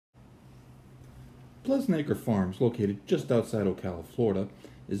Pleasant Acre Farms, located just outside Ocala, Florida,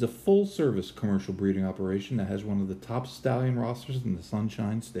 is a full-service commercial breeding operation that has one of the top stallion rosters in the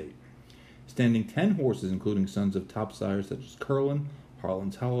Sunshine State. Standing 10 horses, including sons of top sires such as Curlin,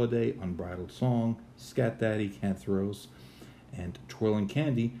 Harlan's Holiday, Unbridled Song, Scat Daddy, Cantheros, and Twirling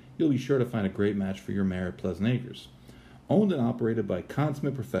Candy, you'll be sure to find a great match for your mare at Pleasant Acres. Owned and operated by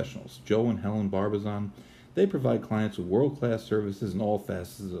consummate professionals, Joe and Helen Barbizon, they provide clients with world-class services in all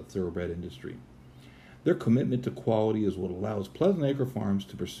facets of the thoroughbred industry. Their commitment to quality is what allows Pleasant Acre Farms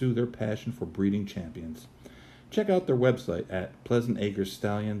to pursue their passion for breeding champions. Check out their website at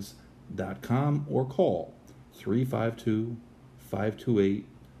pleasantacrestallions.com or call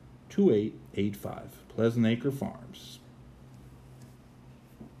 352-528-2885. Pleasant Acre Farms.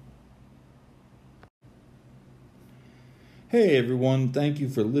 Hey everyone, thank you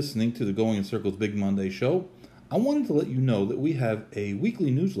for listening to the Going in Circles Big Monday show. I wanted to let you know that we have a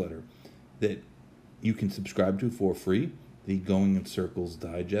weekly newsletter that you can subscribe to for free, the Going in Circles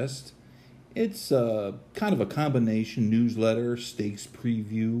Digest. It's kind of a combination newsletter, stakes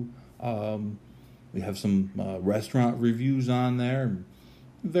preview. We have some restaurant reviews on there,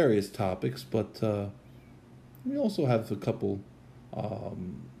 various topics, but we also have a couple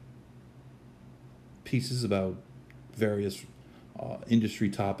pieces about various industry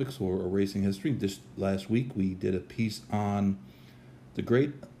topics or racing history. This last week we did a piece on the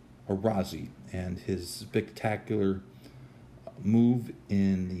great Arazi and his spectacular move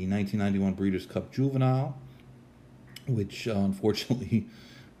in the 1991 Breeders' Cup Juvenile, which unfortunately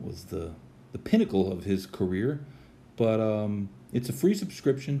was the pinnacle of his career. But it's a free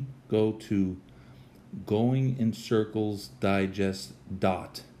subscription. Go to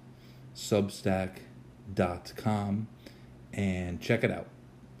goingincircles.substack.com and check it out.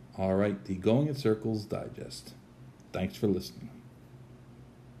 All right, the Going in Circles Digest. Thanks for listening.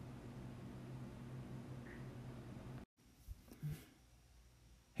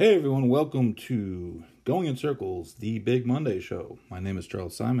 Hey everyone, welcome to Going in Circles, the Big Monday show. My name is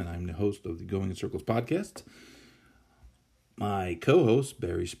Charles Simon. I'm the host of the Going in Circles podcast. My co-host,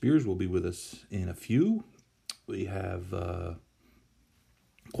 Barry Spears, will be with us in a few. We have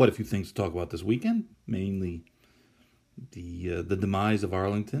quite a few things to talk about this weekend, mainly the demise of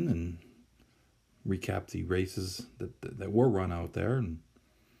Arlington, and recap the races that were run out there, and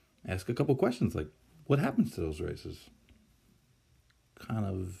ask a couple questions like, what happens to those races? Kind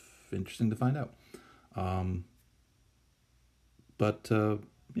of interesting to find out. But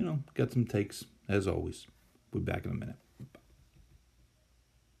got some takes, as always. We'll be back in a minute.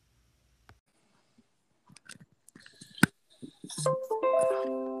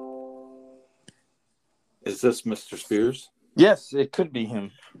 Is this Mr. Spears? Yes, it could be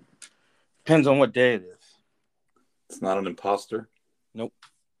him. Depends on what day it is. It's not an imposter? Nope.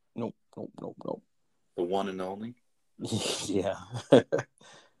 The one and only? Yeah. If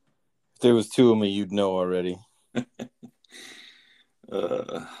there was two of me, you'd know already.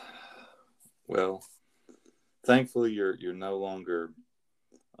 Well, thankfully you're no longer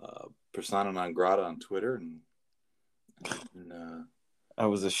persona non grata on Twitter, and I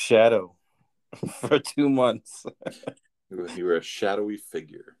was a shadow for 2 months. you were a shadowy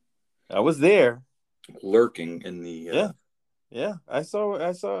figure. I was there, lurking in the. Yeah. I saw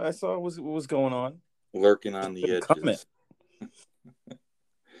what was going on. Lurking on the edges.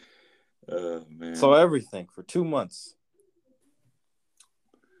 Man. Saw everything for 2 months.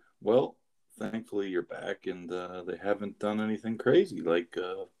 Well, thankfully you're back, and they haven't done anything crazy, like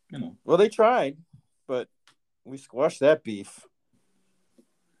Well, they tried, but we squashed that beef.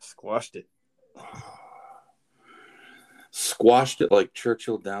 Squashed it. Squashed it like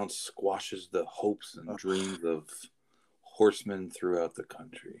Churchill Downs squashes the hopes and dreams of horsemen throughout the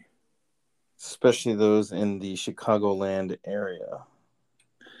country. Especially those in the Chicagoland area.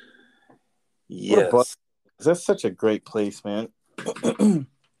 Yes. That's such a great place, man.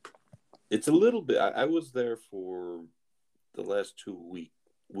 It's a little bit. I was there for the last 2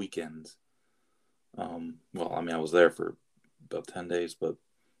 weekends. I was there for about 10 days, but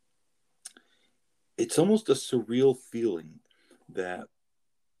it's almost a surreal feeling that,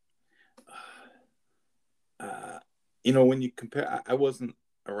 when you compare, I wasn't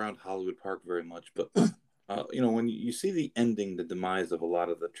around Hollywood Park very much, but, when you see the ending, the demise of a lot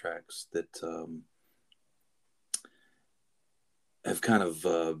of the tracks that have kind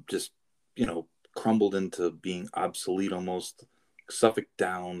of just, crumbled into being obsolete almost. Suffolk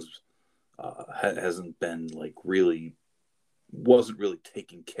Downs hasn't been wasn't really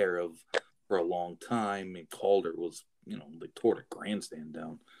taken care of for a long time. And Calder was, they tore the grandstand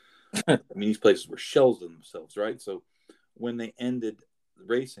down. I mean, these places were shells in themselves, right? So when they ended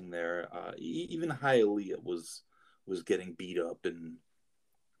racing there. Even Hialeah was getting beat up, and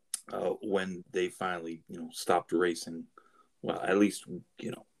when they finally stopped racing, well, at least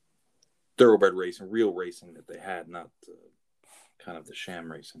thoroughbred racing, real racing that they had, not kind of the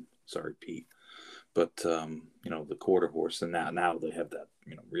sham racing. Sorry, Pete. But the quarter horse, and now they have that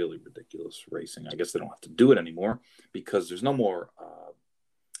really ridiculous racing. I guess they don't have to do it anymore because there's no more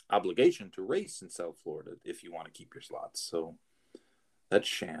obligation to race in South Florida if you want to keep your slots. So that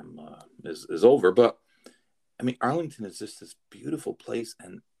sham is over. But I mean, Arlington is just this beautiful place,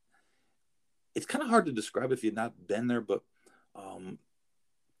 and it's kind of hard to describe if you've not been there. But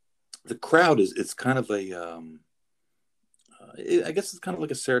the crowd it's kind of a I guess it's kind of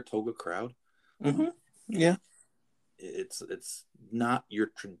like a Saratoga crowd. Mm-hmm. Yeah, it's not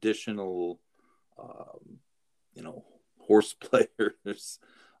your traditional, horse players,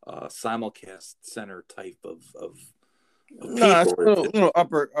 simulcast center type of no, it's people. little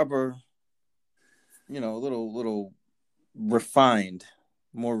upper, little refined,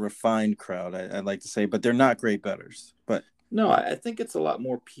 more refined crowd. I'd like to say, but they're not great bettors. But no, I think it's a lot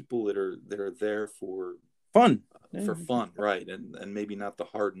more people that are there for fun. For fun, right? And maybe not the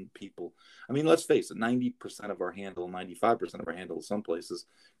hardened people. I mean, let's face it, 90% of our handle, 95% of our handle in some places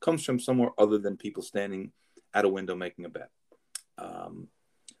comes from somewhere other than people standing at a window making a bet.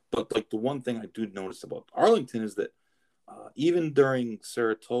 But like the one thing I do notice about Arlington is that even during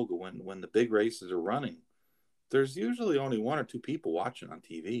Saratoga, when the big races are running, there's usually only one or two people watching on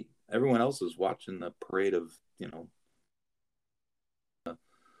TV. Everyone else is watching the parade of,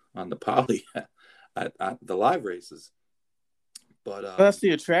 on the poly at the live races. But that's the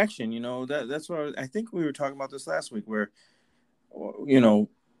attraction, that's what I think we were talking about this last week, where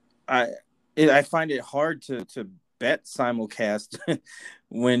I find it hard to bet simulcast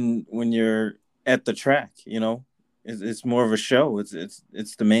when you're at the track. It's more of a show. It's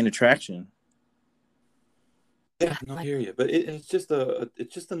the main attraction. Yeah, no, I hear you, but it's just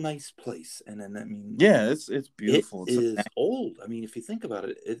a nice place, and then I mean, yeah, it's beautiful. It is old. I mean, if you think about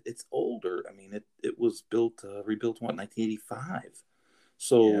it, it's older. I mean, it was rebuilt in 1985.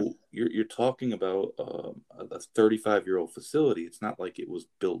 So you're talking about a 35-year-old facility. It's not like it was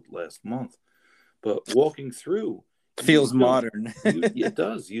built last month. But walking through feels modern. It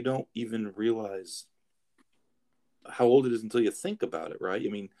does. You don't even realize how old it is until you think about it, right? I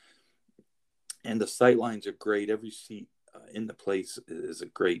mean, and the sight lines are great. Every seat in the place is a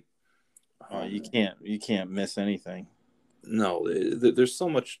great. You can't miss anything. No, there's so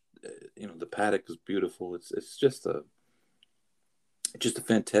much. The paddock is beautiful. It's just a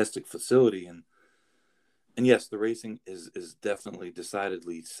fantastic facility, and yes, the racing is definitely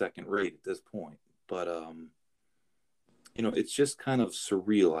decidedly second rate at this point. But it's just kind of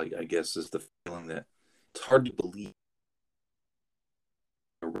surreal. I guess is the feeling that it's hard to believe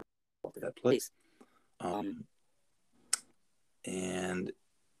that place. And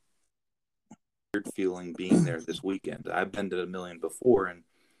weird feeling being there this weekend. I've been to a million before, and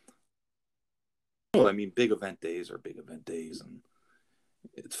I mean, big event days are big event days, and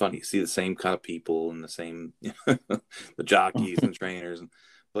it's funny you see the same kind of people and the same the jockeys and trainers,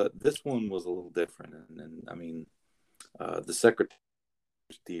 but this one was a little different. And I mean, the secretary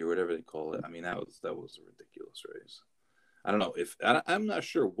or whatever they call it. I mean, that was a ridiculous race. I don't know if I'm not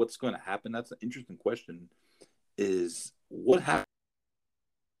sure what's going to happen. That's an interesting question. Is what happens?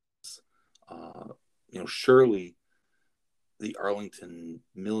 Surely the Arlington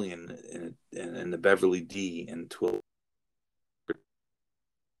Million and the Beverly D and 12.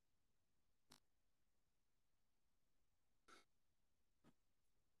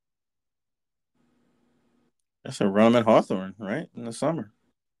 That's a run at Hawthorne, right, in the summer,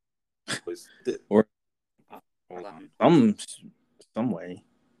 or some way.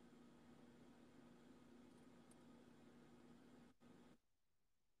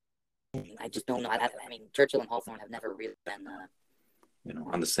 I just don't know. I mean, Churchill and Hawthorne have never really been,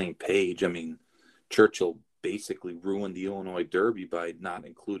 on the same page. I mean, Churchill basically ruined the Illinois Derby by not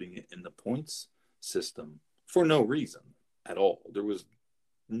including it in the points system for no reason at all. There was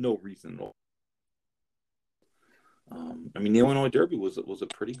no reason at all. I mean, the Illinois Derby was a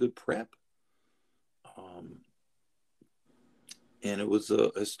pretty good prep, and it was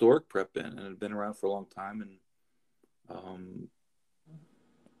a historic prep, and it had been around for a long time. And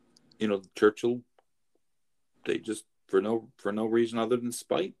Churchill, they just for no reason other than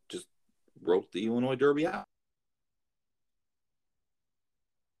spite, just wrote the Illinois Derby out.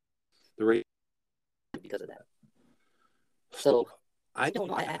 The race because of that. So I don't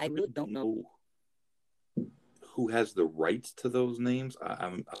know. I really don't know who has the rights to those names.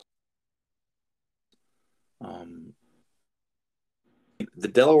 the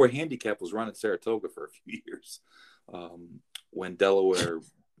Delaware Handicap was run at Saratoga for a few years when Delaware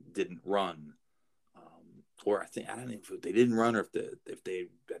didn't run. Or I don't know if they didn't run or if they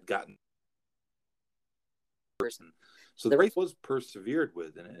had gotten person. So the race was persevered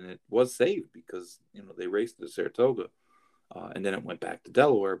with, and it was saved because they raced at Saratoga, and then it went back to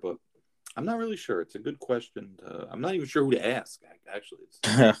Delaware. But I'm not really sure. It's a good question. I'm not even sure who to ask. Actually,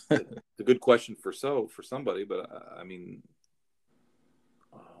 it's a good question for somebody. But I mean,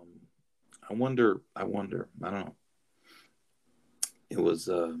 I wonder. I don't know. It was,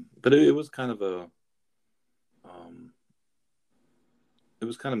 but it was kind of it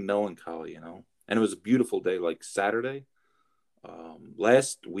was kind of melancholy, And it was a beautiful day, like Saturday.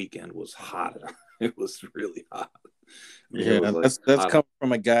 Last weekend was hot. It was really hot. That's coming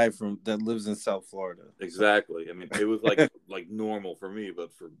from a guy that lives in South Florida. Exactly. I mean, it was like normal for me,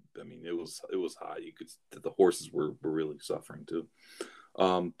 but it was hot. The horses were really suffering too.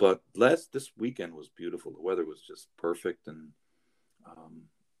 But this weekend was beautiful. The weather was just perfect, and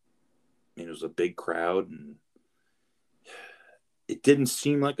it was a big crowd, and it didn't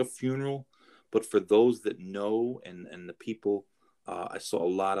seem like a funeral, but for those that know and the people, I saw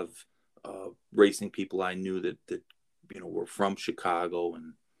a lot of racing people I knew that were from Chicago,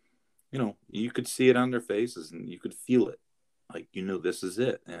 and you could see it on their faces and you could feel it, like this is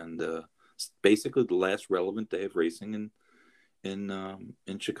it, and basically the last relevant day of racing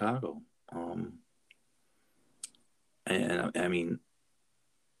in Chicago. And I mean,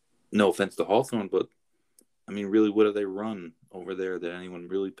 no offense to Hawthorne, but I mean, really, what do they run over there that anyone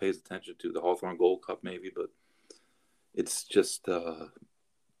really pays attention to? The Hawthorne Gold Cup, maybe, but it's just not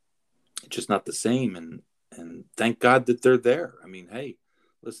the same. And thank God that they're there. I mean, hey,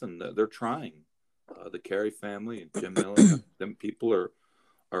 listen, they're trying. The Carey family and Jim Miller, them people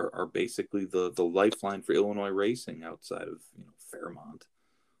are basically the lifeline for Illinois racing outside of Fairmont.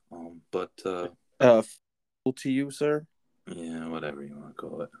 But to you, sir. Yeah, whatever you want to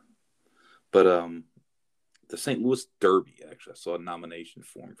call it. But the St. Louis Derby, actually, I saw a nomination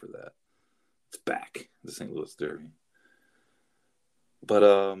form for that. It's back, the St. Louis Derby.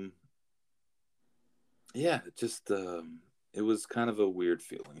 But yeah, it just it was kind of a weird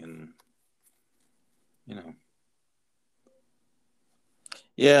feeling, and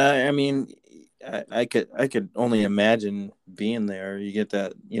Yeah, I mean, I could only imagine being there. You get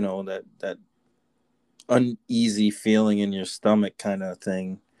that, that uneasy feeling in your stomach kind of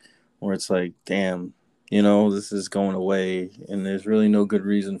thing, where it's like, damn, this is going away, and there's really no good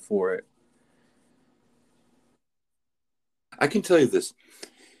reason for it. I can tell you this.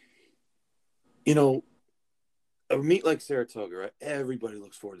 A meet like Saratoga, right? Everybody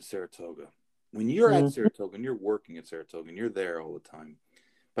looks forward to Saratoga. When you're at Saratoga and you're working at Saratoga and you're there all the time,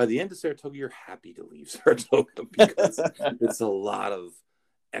 by the end of Saratoga, you're happy to leave Saratoga because it's a lot of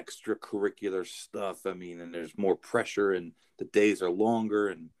extracurricular stuff. I mean, and there's more pressure, and the days are longer,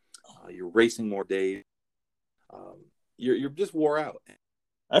 and you're racing more days. You're just wore out.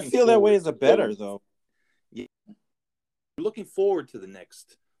 I feel that way as a bettor, though. Yeah, you're looking forward to the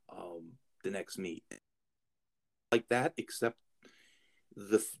next meet like that, except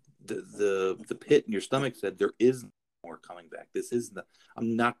the pit in your stomach said there is more coming back.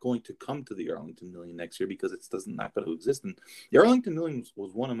 I'm not going to come to the Arlington Million next year because it's not going to exist. And the Arlington Million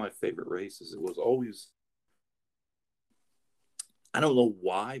was one of my favorite races. It was always, I don't know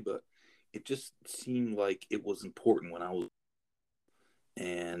why, but it just seemed like it was important when I was,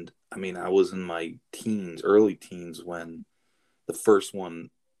 and I mean, I was in my early teens when the first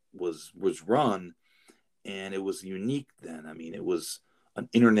one was run, and it was unique then. I mean, it was an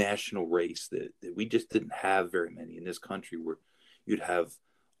international race that we just didn't have very many in this country, where you'd have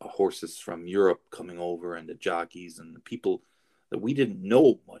horses from Europe coming over, and the jockeys and the people that we didn't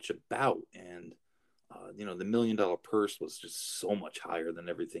know much about. And, the $1 million purse was just so much higher than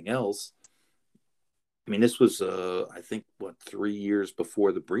everything else. I mean, this was, I think, 3 years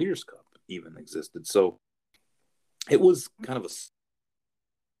before the Breeders' Cup even existed. So it was kind of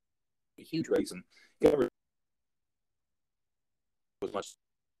a huge race, and was much,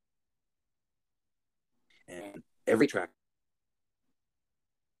 and every track,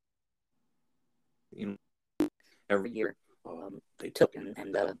 every year they took, and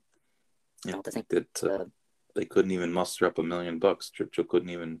to think that they couldn't even muster up $1 million. Churchill couldn't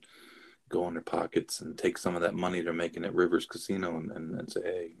even go in their pockets and take some of that money they're making at Rivers Casino and say,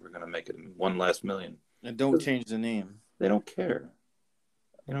 hey, we're going to make it one last $1 million. And don't change the name. They don't care.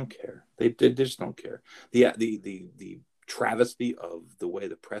 They don't care. They just don't care. The travesty of the way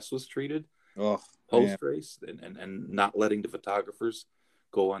the press was treated post race, and not letting the photographers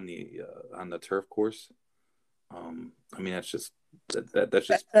go on the turf course. I mean, that's just That's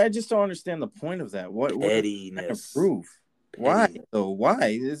just I just don't understand the point of that. What are they trying to pettiness. prove? Why though?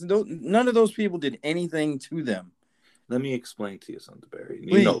 Why? None of those people did anything to them. Let me explain to you something, Barry.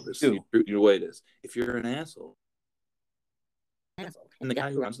 Please You know this. do. You know what it is. If you're an asshole, Asshole. and the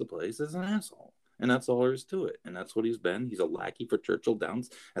guy who runs the place is an asshole. And that's all there is to it. And that's what he's been. He's a lackey for Churchill Downs.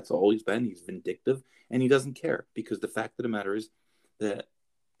 That's all he's been. He's vindictive. And he doesn't care. Because the fact of the matter is that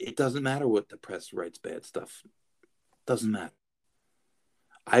it doesn't matter what the press writes bad stuff. It doesn't matter.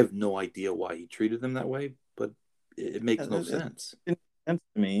 I have no idea why he treated them that way, but it makes no sense. It didn't make sense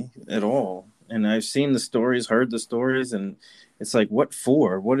to me at all. And I've seen the stories, heard the stories, and it's like, what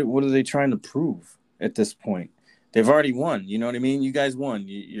for? What are they trying to prove at this point? They've already won. You know what I mean? You guys won.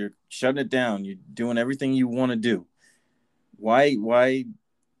 You're shutting it down. You're doing everything you want to do. Why,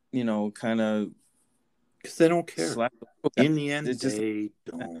 kind of... Because they don't care. In the end, they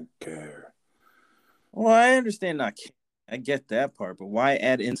don't care. Well, I understand not caring. I get that part, but why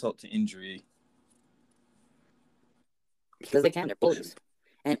add insult to injury? Because they can. They're bullies.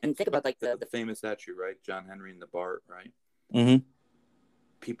 And think about like the famous statue, right? John Henry and the Bart, right? Mm-hmm.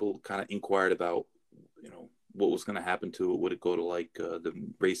 People kind of inquired about, what was going to happen to it. Would it go to like the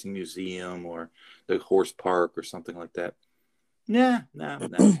racing museum or the horse park or something like that? No.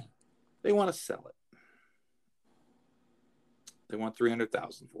 They want to sell it. They want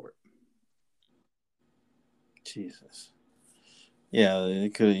 $300,000 for it. Jesus. Yeah, they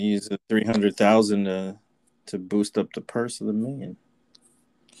could have used the $300,000 to boost up the purse of the million.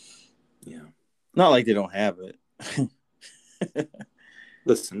 Yeah. Not like they don't have it.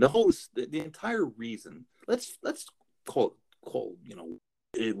 Listen, the entire reason. Let's call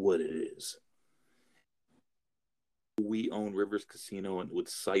it what it is. We own Rivers Casino and would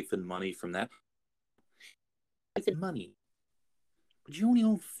siphon money from that. Siphon money, but you only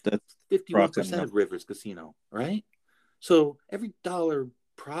own 51% of Rivers Casino, right? So every dollar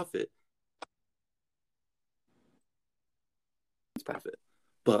profit.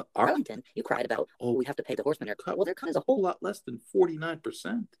 But Arlington, you cried about, we have to pay the horsemen their cut. Well, their cut is a whole lot less than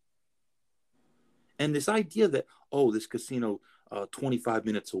 49%. And this idea that, this casino 25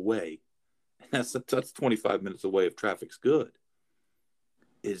 minutes away, and that's 25 minutes away if traffic's good,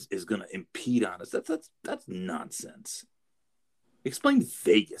 is going to impede on us. That's nonsense. Explain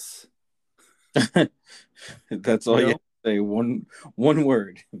Vegas. That's all you have to say. One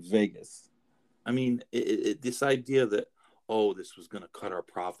word, Vegas. I mean, this idea that, this was going to cut our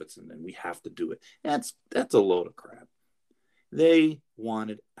profits and then we have to do it. That's a load of crap. They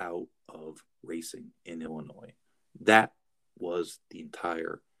wanted out of racing in Illinois. That was the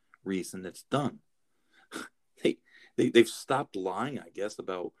entire reason it's done. They've stopped lying, I guess,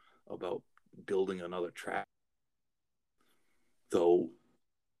 about building another track. Though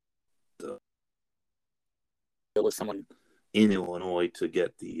there was someone in Illinois to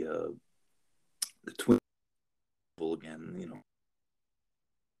get the twin again,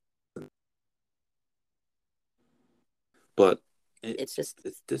 but it's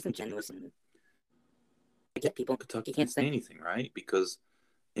disingenuous. And I get people. Kentucky can't say anything, right? Because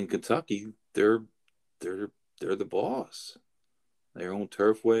in Kentucky, they're the boss. They own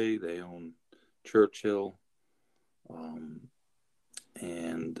Turfway, they own Churchill, and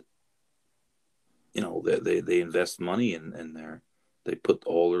they invest money in there. They put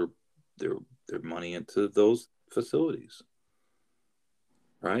all their money into those facilities,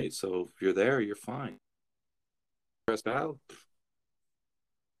 right? So if you're there, you're fine. Press out.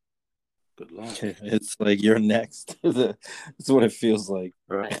 Good luck. It's like you're next. That's what it feels like,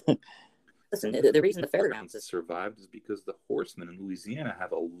 right? Listen, the reason the fairgrounds has survived is because the horsemen in Louisiana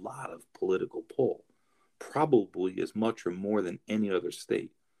have a lot of political pull, probably as much or more than any other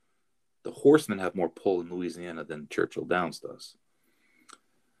state. The horsemen have more pull in Louisiana than Churchill Downs does.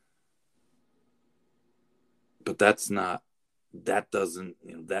 But that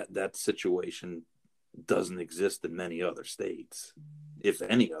situation doesn't exist in many other states, if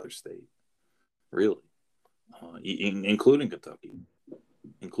any other state, really, including Kentucky.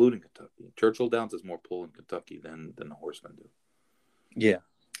 Churchill Downs has more pull in Kentucky than the horsemen do. Yeah.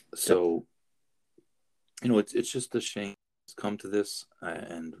 So, it's just a shame it's come to this.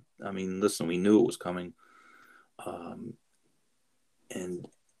 And I mean, listen, we knew it was coming. And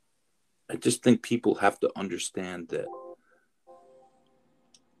I just think people have to understand that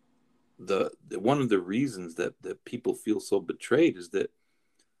one of the reasons that people feel so betrayed is that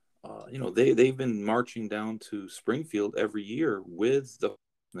they've been marching down to Springfield every year with the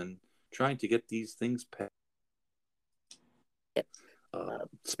and trying to get these things passed.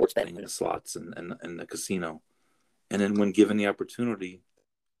 Sports betting, the slots, and the casino, and then when given the opportunity,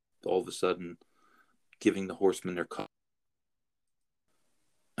 all of a sudden, giving the horsemen their cut.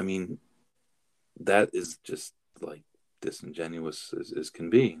 I mean, that is just like disingenuous as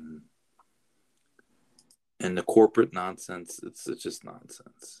can be. And the corporate nonsense, it's just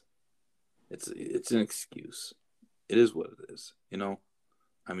nonsense. It's an excuse. It is what it is.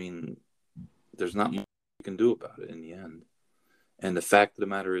 I mean, there's not much you can do about it in the end. And the fact of the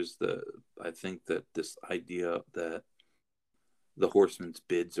matter is I think that this idea that the Horsemen's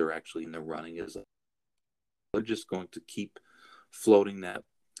bids are actually in the running is they're just going to keep floating that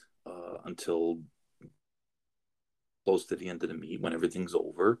until close to the end of the meet when everything's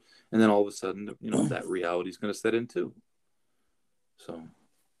over, and then all of a sudden, that reality is going to set in too. So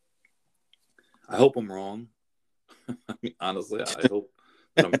I hope I'm wrong. I mean, honestly, I hope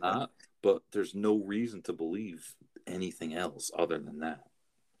that I'm not, but there's no reason to believe anything else other than that.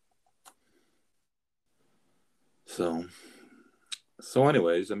 So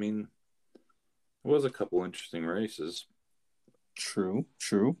anyways, I mean, there was a couple interesting races. True.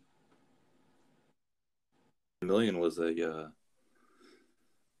 Million was a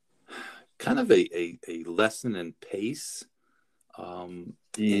kind of a lesson in pace.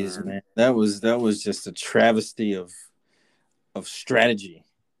 Jeez, man, that was just a travesty of strategy.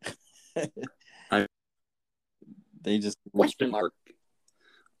 They just question mark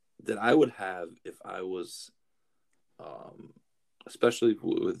that I would have if I was, especially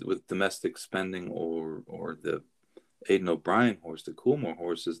with domestic spending or the Aidan O'Brien horse, the Coolmore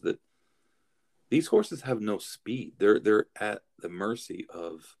horse, is that these horses have no speed. They're at the mercy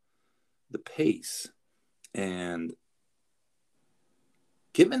of the pace, and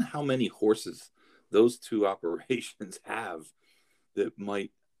given how many horses those two operations have that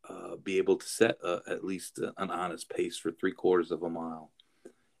might be able to set at least an honest pace for 3/4 of a mile,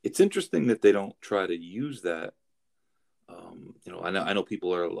 it's interesting that they don't try to use that. I know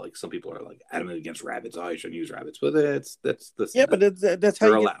people are like, some people are like adamant against rabbits. Oh, you shouldn't use rabbits, but that's that's how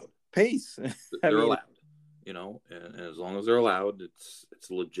they're you allowed. Pace. They're allowed. And as long as they're allowed, it's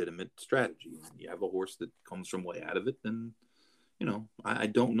a legitimate strategy. You have a horse that comes from way out of it, then I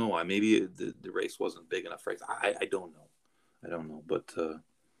don't know. Maybe the race wasn't big enough race. I don't know. But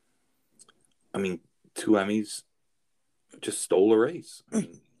I mean, two Emmys just stole a race. I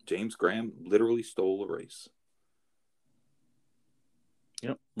mean, James Graham literally stole a race.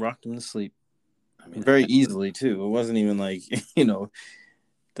 Yep, rocked him to sleep. I mean, very easily too. It wasn't even like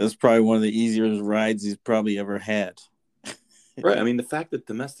that's probably one of the easier rides he's probably ever had. Right. I mean, the fact that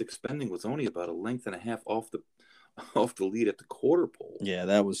domestic spending was only about a length and a half off the lead at the quarter pole. Yeah,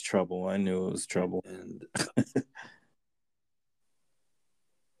 that was trouble. I knew it was trouble. And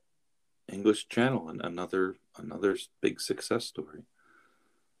English Channel, and another big success story.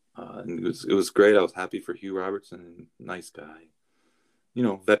 And it was great. I was happy for Hugh Robertson, nice guy.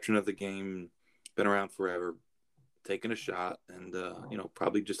 Veteran of the game, been around forever, taking a shot, and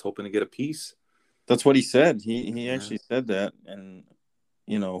probably just hoping to get a piece. That's what he said. He actually said that, and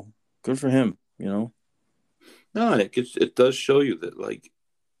good for him. No, it does show you that, like,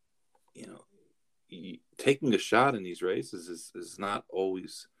 taking a shot in these races is not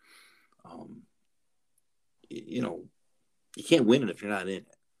always, you can't win it if you're not in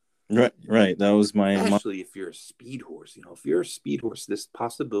it. Right. That was especially if you're a speed horse. If you're a speed horse, this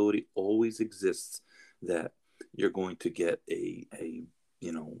possibility always exists that you're going to get a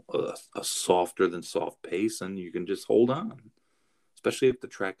softer than soft pace, and you can just hold on, especially if the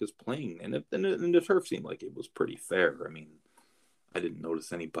track is playing. And the turf seemed like it was pretty fair. I mean, I didn't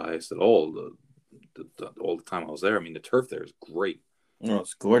notice any bias at all all the time I was there. I mean, the turf there is great. Oh,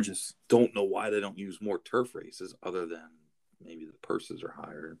 it's gorgeous. Don't know why they don't use more turf races other than maybe the purses are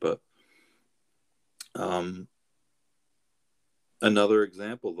higher. But another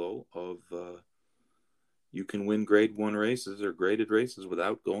example, though, of you can win Grade 1 races or graded races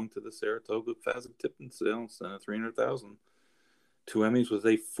without going to the Saratoga Fasig-Tipton sale instead of $300,000. Two Emmys was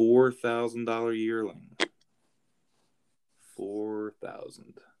a $4,000 yearling.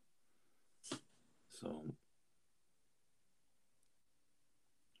 $4,000. So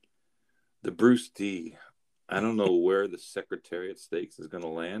the Bruce D. I don't know where the Secretariat Stakes is going to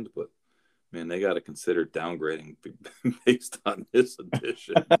land, but man, they got to consider downgrading based on this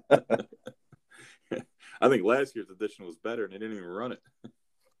edition. I think last year's edition was better, and they didn't even run it.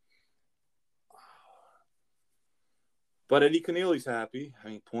 But Eddie Keneally's happy. I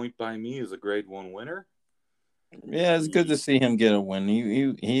mean, Point by Me is a Grade 1 winner. Yeah, it's good to see him get a win.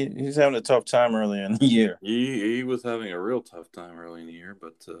 He's having a tough time early in the year. He was having a real tough time early in the year,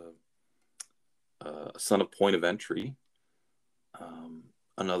 but son of Point of Entry,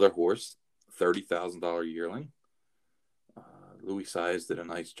 another horse, $30,000 yearling. Louis Size did a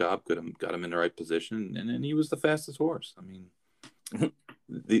nice job, got him in the right position, and he was the fastest horse. I mean,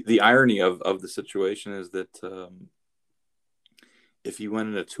 the irony of the situation is that if he went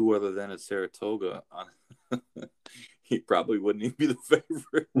in a 2 other than at Saratoga, he probably wouldn't even be the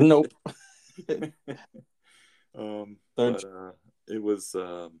favorite. Nope. But it was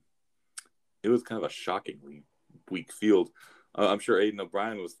kind of a shockingly weak field. I'm sure Aiden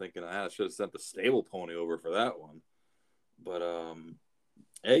O'Brien was thinking, I should have sent the stable pony over for that one. But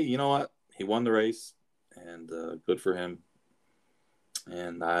hey, you know what? He won the race, and good for him.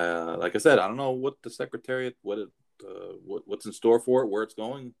 And like I said, I don't know what the Secretariat, what's in store for it, where it's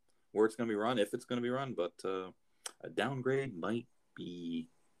going to be run, if it's going to be run. But a downgrade might be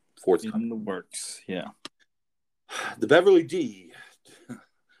forthcoming. In the works, yeah. The Beverly D,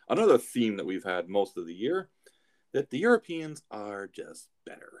 another theme that we've had most of the year, that the Europeans are just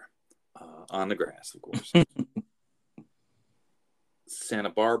better on the grass, of course. Santa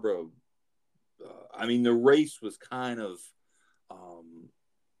Barbara, the race was kind of,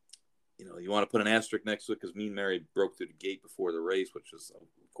 you want to put an asterisk next to it because Mean Mary broke through the gate before the race, which is,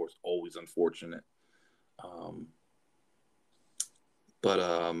 of course, always unfortunate. But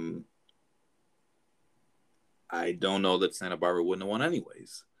I don't know that Santa Barbara wouldn't have won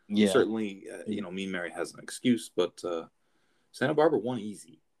anyways. Yeah. Certainly, Mean Mary has an excuse, but Santa Barbara won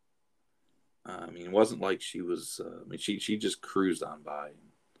easy. It wasn't like she was. She just cruised on by.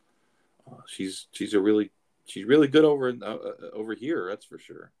 She's really good over here. That's for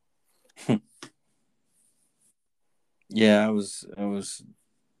sure. Yeah, I was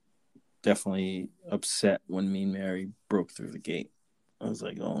definitely upset when Mean Mary broke through the gate. I was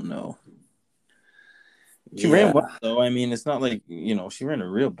like, oh no. She ran well, though. It's not like, she ran a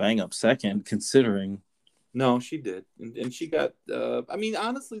real bang-up second, considering. No, she did. And she got,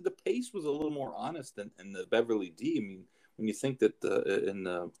 honestly, the pace was a little more honest in the Beverly D. When you think that in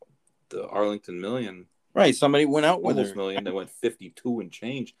the Arlington Million. Right, somebody went out with almost her. Million, they went 52 and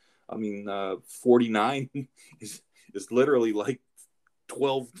change. 49 is literally like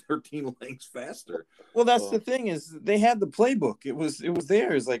 12, 13 lengths faster. Well, that's the thing is they had the playbook. It was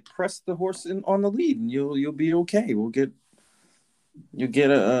there. It's like press the horse on the lead and you'll be okay. You'll get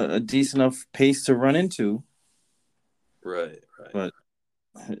a decent enough pace to run into. Right. But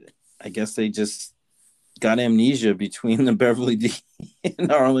I guess they just got amnesia between the Beverly D and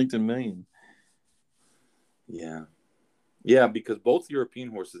the Arlington Million. Yeah. Yeah, because both European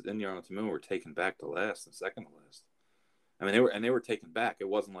horses in the Arlington Million were taken back to last and second to last. They were taken back. It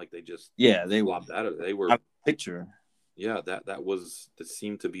wasn't like they just they flopped out of it. They were picture. Yeah, that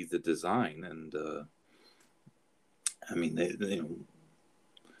seemed to be the design, and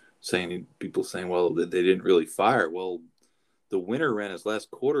people saying, well, they didn't really fire. Well, the winner ran his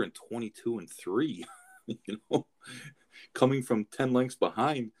last quarter in 22 and 3. Coming from 10 lengths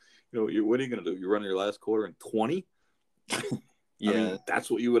behind, what are you going to do? You run your last quarter in 20? Yeah,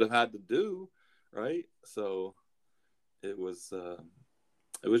 that's what you would have had to do, right? So it was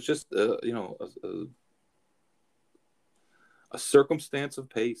just a circumstance of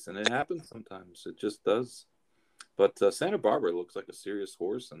pace, and it happens sometimes. It just does. But Santa Barbara looks like a serious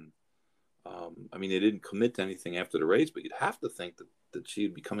horse, and they didn't commit to anything after the race, but you'd have to think that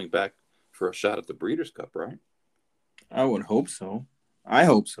she'd be coming back for a shot at the Breeders' Cup, right? I would hope so. I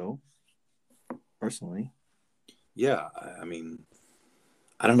hope so, personally. Yeah, I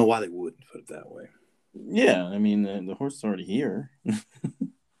don't know why they wouldn't put it that way. Yeah, the horse is already here. You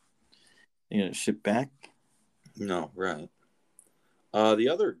gonna ship back? No, right. The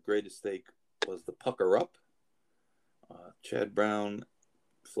other greatest stake was the Pucker Up. Chad Brown,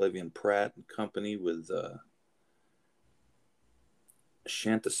 Flavian Pratt and company with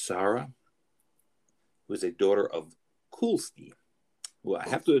Shantasara, who is a daughter of Coolski, who I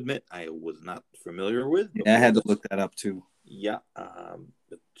have to admit I was not familiar with. Yeah, I had to look that up too. Yeah,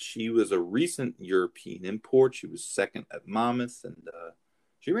 but she was a recent European import. She was second at Monmouth, and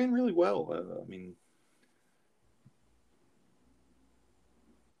she ran really well.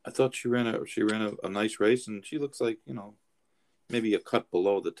 I thought she ran a nice race, and she looks like maybe a cut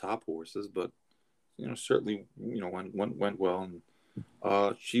below the top horses, but certainly went well. And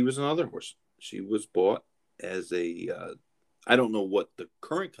she was another horse. She was bought as a I don't know what the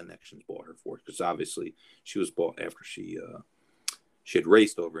current connections bought her for, because obviously she was bought after she had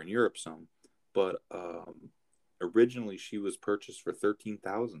raced over in Europe some, but originally she was purchased for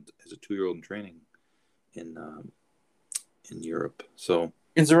 $13,000 as a 2-year-old in training in Europe. So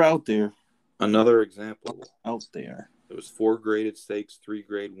are out there. Another example out there. There was 4 graded stakes, 3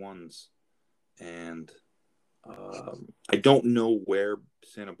 grade ones, and I don't know where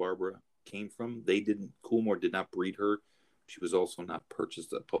Santa Barbara came from. Coolmore did not breed her. She was also not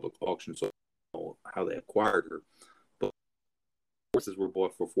purchased at public auction, so I don't know how they acquired her. But horses were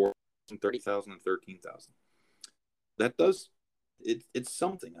bought for $4,000, $30,000, and $13,000. That does it's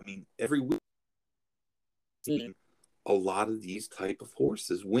something. I mean, every week seeing a lot of these type of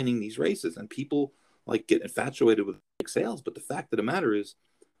horses winning these races, and people like get infatuated with big sales. But the fact of the matter is,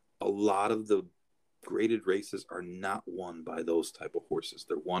 a lot of the graded races are not won by those type of horses.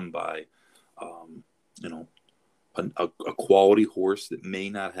 They're won by, you know, a quality horse that may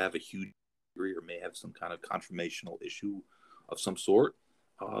not have a huge degree or may have some kind of conformational issue of some sort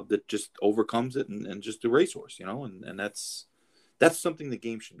that just overcomes it and just a racehorse, you know, and that's something the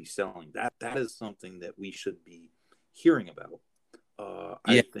game should be selling. That is something that we should be hearing about.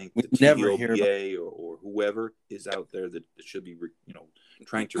 I think the TVOBA or whoever is out there that should be, you know,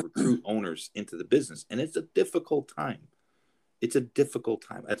 trying to recruit owners into the business. And it's a difficult time. It's a difficult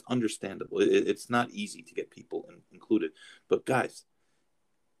time. That's understandable. It's not easy to get people included. But guys,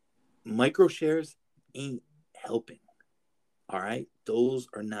 micro shares ain't helping. All right? Those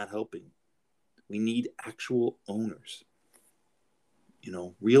are not helping. We need actual owners. You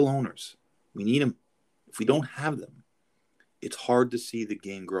know, real owners. We need them. If we don't have them, it's hard to see the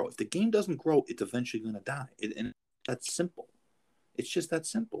game grow. If the game doesn't grow, it's eventually going to die. And that's simple. It's just that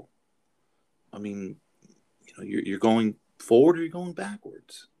simple. I mean, you know, you're going forward or you're going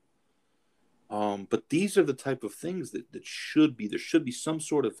backwards. But these are the type of things that should be. There should be some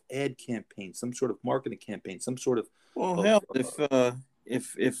sort of ad campaign, some sort of marketing campaign, some sort of. Well, hell,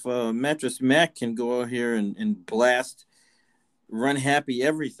 if Mattress Mac can go out here and blast Run Happy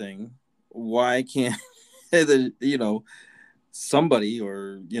everything, why can't you know, somebody,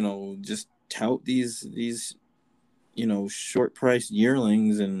 or, you know, just tout these you know, short priced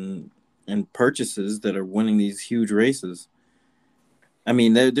yearlings and purchases that are winning these huge races? I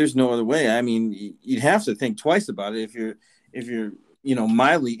mean, there's no other way. I mean, you'd have to think twice about it. If you're you know,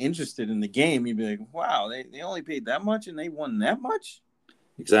 mildly interested in the game, you'd be like, wow, they only paid that much and they won that much?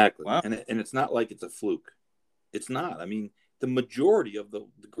 Exactly. Wow. And it's not like it's a fluke. It's not. I mean, the majority of the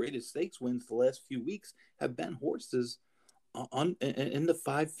greatest stakes wins the last few weeks have been horses in the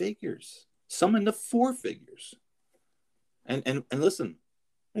 5 figures, some in the 4 figures. And listen,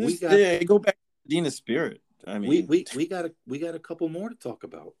 we got go back to Dina Spirit. I mean, we got a couple more to talk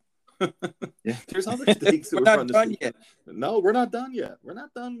about. Yeah. There's other stakes that we're not done yet. No, we're not done yet. We're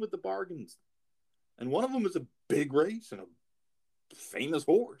not done with the bargains. And one of them is a big race and a famous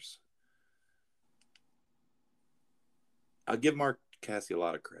horse. I'll give Mark Casse a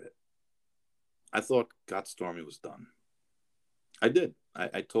lot of credit. I thought Got Stormy was done. I did.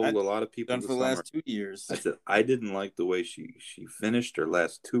 I told a lot of people done for the last 2 years. I said I didn't like the way she finished her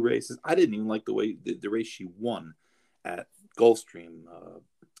last 2 races. I didn't even like the way the race she won at Gulfstream.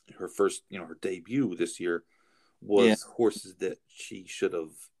 Her first, you know, her debut this year was horses that she should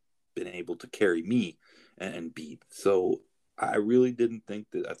have been able to carry me and beat. So I really didn't think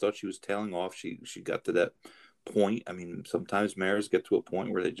that. I thought she was tailing off. She got to that point. I mean, sometimes mares get to a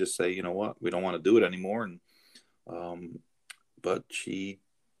point where they just say, you know what, we don't want to do it anymore. And but she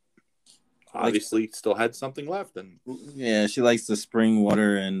obviously still had something left. And yeah, she likes the spring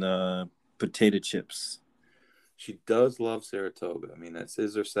water and potato chips. She does love Saratoga. I mean, this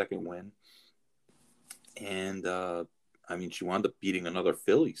is her second win. And, I mean, she wound up beating another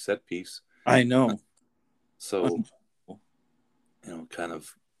filly set piece. I know. So, you know, kind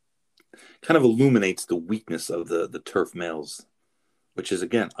of illuminates the weakness of the turf males, which is,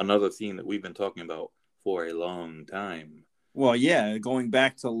 again, another theme that we've been talking about for a long time. Well, yeah, going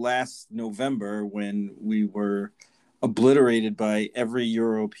back to last November when we were obliterated by every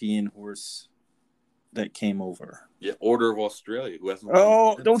European horse that came over. Yeah, Order of Australia, who hasn't.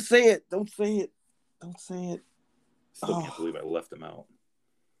 Oh, don't say it! Don't say it! Don't say it! Still can't believe I left him out.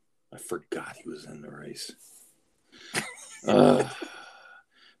 I forgot he was in the race.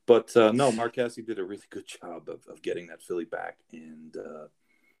 But no, Mark Casse did a really good job of getting that filly back, and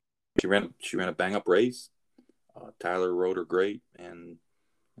she ran a bang up race. Tyler rode her great, and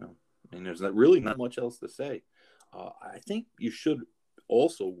you know, and there's really not much else to say. I think you should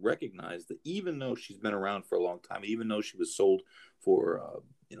also recognize that even though she's been around for a long time, even though she was sold for,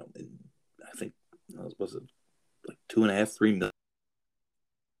 you know, I think, was it like 2.5, 3 million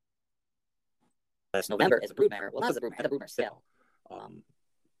last November as a broodmare. Well, not as a broodmare, at a broodmare sale. And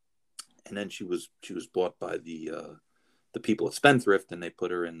then she was bought by the people at Spendthrift, and they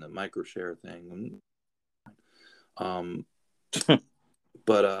put her in the microshare thing.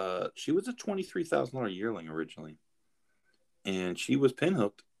 But she was a $23,000 yearling originally. And she was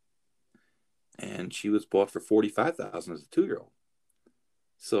pinhooked, and she was bought for $45,000 as a 2-year-old.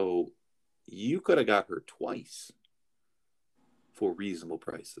 So you could have got her twice for reasonable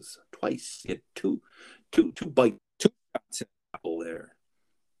prices. Twice, you had two bites. apple there.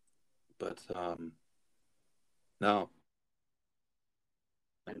 But no,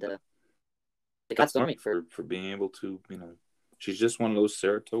 And they got Stormy for being able to, she's just one of those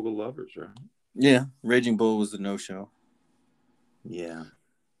Saratoga lovers, right? Yeah, Raging Bull was a no-show. Yeah.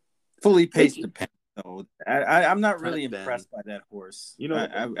 Fully paced the pen, though. I'm not really impressed by that horse.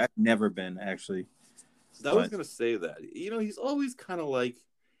 I've never been, actually. I was going to say that. He's always kind of like,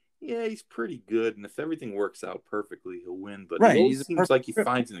 yeah, he's pretty good, and if everything works out perfectly, he'll win. But right, it always seems like he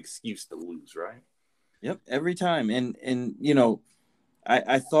finds an excuse to lose, right? Yep, every time. And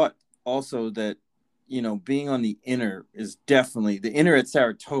I thought also that, being on the inner is definitely, the inner at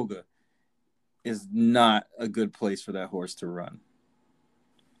Saratoga is not a good place for that horse to run.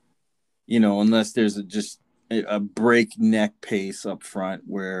 Unless there's just a breakneck pace up front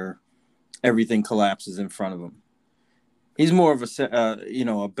where everything collapses in front of him. He's more of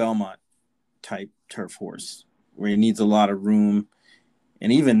a Belmont type turf horse where he needs a lot of room.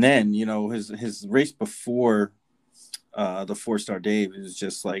 And even then, his race before the 4-Star Dave is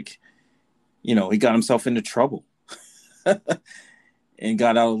just like, he got himself into trouble and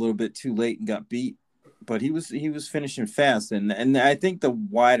got out a little bit too late and got beat. But he was finishing fast, and I think the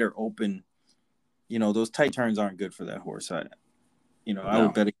wider open, those tight turns aren't good for that horse. I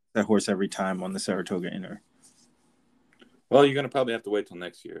would bet that horse every time on the Saratoga Inner. Well, you're going to probably have to wait till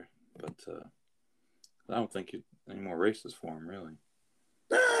next year, but I don't think any more races for him, really.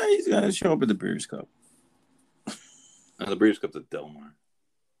 He's going to show up at the Breeders' Cup. The Breeders' Cup's at Del Mar,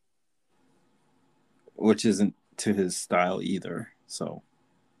 which isn't to his style either. So,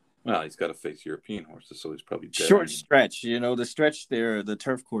 well, he's got to face European horses, so he's probably dead. Short stretch. The stretch there, the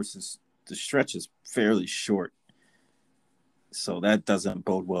turf courses, the stretch is fairly short, so that doesn't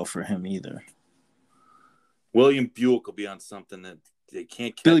bode well for him either. William Buick will be on something that they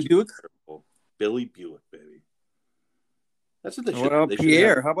can't catch. Billy Buick? Billy Buick, baby. That's what they should. What about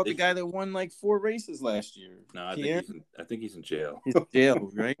Pierre? How about the guy that won like 4 races last year? No, I think he's in jail. He's in jail,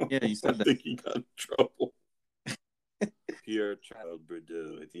 right? Yeah, you said that. I think he got in trouble. Pierre Charles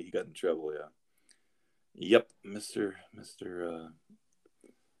Bordeaux. I think he got in trouble. Yeah. Yep, Mr.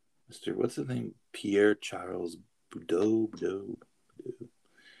 What's his name? Pierre Charles Bordeaux.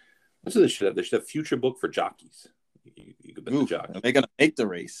 That's what they should have. They should have future book for jockeys. You could bet the jockey. Are they gonna make the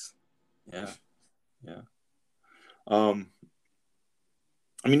race? Yeah.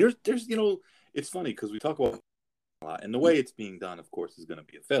 I mean, there's it's funny because we talk about a lot, and the way it's being done, of course, is going to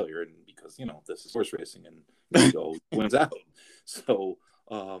be a failure, and because this is horse racing, and Vigo wins out, so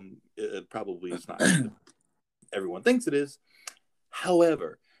it probably is not. Everyone thinks it is.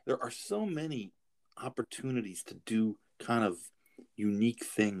 However, there are so many opportunities to do kind of unique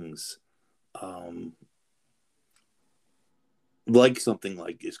things, like something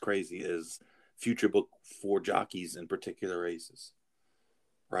like as crazy as future book for jockeys in particular races.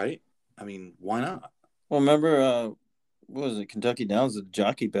 Right? I mean, why not? Well, remember, what was it? Kentucky Downs, the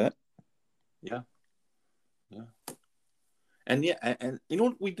jockey bet. Yeah. And and you know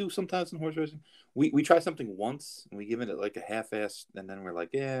what we do sometimes in horse racing? We try something once and we give it like a half-ass, and then we're like,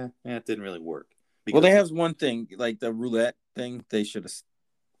 yeah, it didn't really work. Well, they have one thing, like the roulette thing. They should have.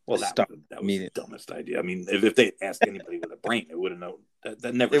 Well, that was the dumbest idea. I mean, if they asked anybody with a brain, they would have known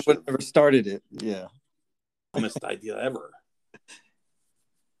that never. They would have never started it. Yeah. Dumbest idea ever.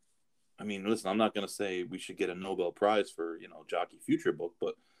 I mean, listen, I'm not going to say we should get a Nobel Prize for, Jockey Future Book,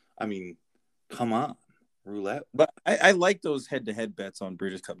 but, I mean, come on, roulette. But I like those head-to-head bets on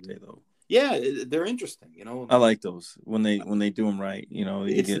Breeders' Cup Day, though. Yeah, they're interesting, I like those when they do them right,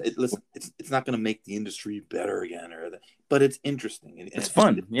 Listen, it's not going to make the industry better again, but it's interesting. And it's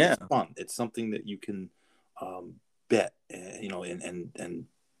fun, yeah. It's fun. It's something that you can bet, and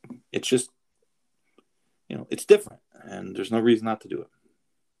it's just, it's different, and there's no reason not to do it.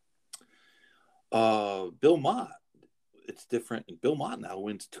 Bill Mott, it's different. And Bill Mott now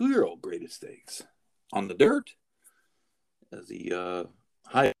wins 2-year-old Greatest Stakes on the dirt as he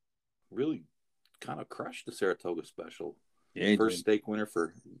really kind of crushed the Saratoga Special. Yeah, first stake winner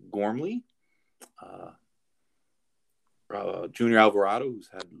for Gormley. Junior Alvarado, who's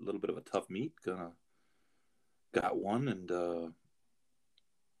had a little bit of a tough meet, got one, and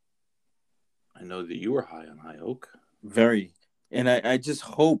I know that you were high on High Oak. Very, and I just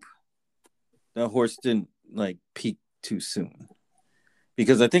hope the horse didn't peak too soon,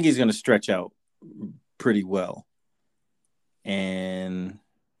 because I think he's going to stretch out pretty well, and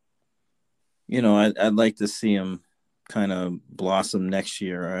I'd like to see him kind of blossom next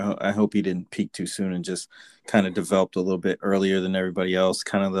year. I hope he didn't peak too soon and just kind of developed a little bit earlier than everybody else,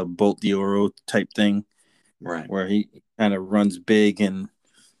 kind of the Bolt d'Oro type thing, right? Where he kind of runs big and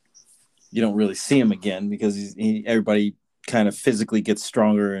you don't really see him again because everybody kind of physically gets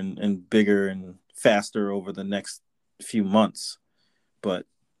stronger and bigger and faster over the next few months. But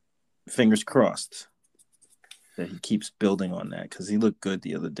fingers crossed that he keeps building on that, because he looked good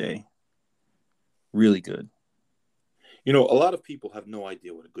the other day. Really good. You know, a lot of people have no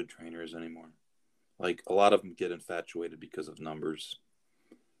idea what a good trainer is anymore. Like, a lot of them get infatuated because of numbers.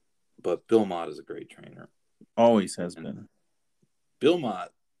 But Bill Mott is a great trainer. Always has been. Bill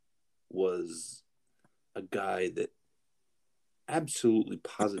Mott was a guy that absolutely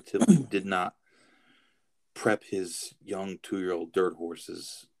positively did not prep his young 2-year-old dirt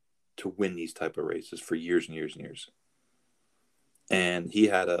horses to win these type of races for years and years and years. And he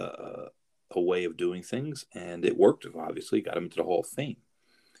had a way of doing things, and it worked. Obviously, got him into the Hall of Fame.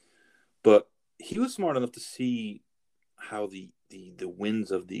 But he was smart enough to see how the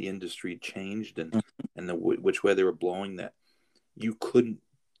winds of the industry changed and which way they were blowing, that you couldn't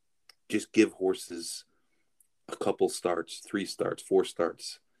just give horses a couple starts, 3 starts, 4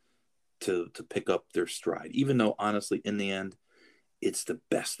 starts to pick up their stride. Even though, honestly, in the end, it's the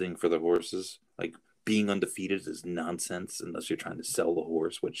best thing for the horses. Like, being undefeated is nonsense unless you're trying to sell the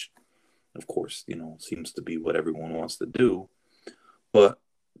horse, which, of course, you know, seems to be what everyone wants to do. But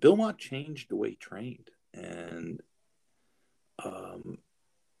Bill Mott changed the way he trained. And,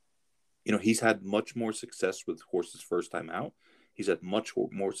 you know, he's had much more success with horses first time out. He's had much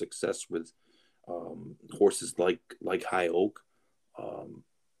more success with horses like High Oak.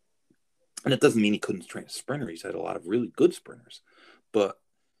 And it doesn't mean he couldn't train a sprinter. He's had a lot of really good sprinters. But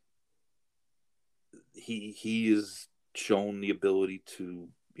he has shown the ability to,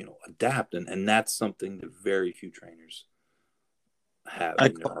 you know, adapt. And that's something that very few trainers have. I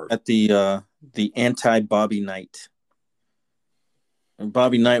call it the anti-Bobby Knight. And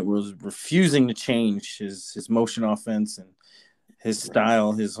Bobby Knight was refusing to change his motion offense and his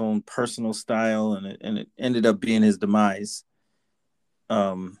style, his own personal style, and it ended up being his demise.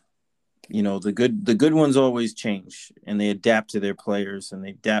 You know, the good ones always change, and they adapt to their players, and they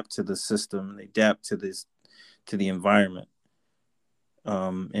adapt to the system, and they adapt to the environment.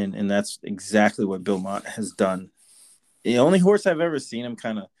 And that's exactly what Bill Mott has done. The only horse I've ever seen him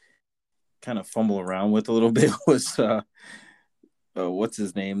kind of fumble around with a little bit was what's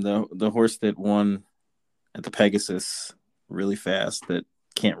his name? The horse that won at the Pegasus really fast that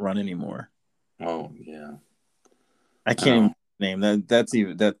can't run anymore. Oh yeah, I can't even name that. That's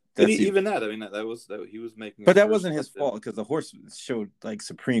even that. That's even that. I mean, that was he was making. But that wasn't his fault, because the horse showed like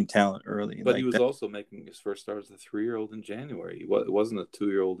supreme talent early. But like he was also making his first start as a 3-year-old in January. It wasn't a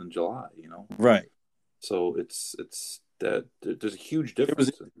 2-year-old in July. You know, right? So it's that there's a huge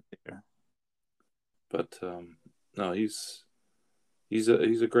difference. But no, he's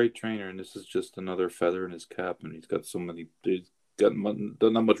a great trainer, and this is just another feather in his cap. And he's got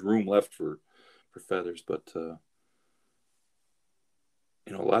not much room left for feathers. But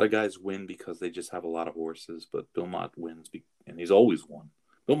you know, a lot of guys win because they just have a lot of horses. But Bill Mott wins, and he's always won.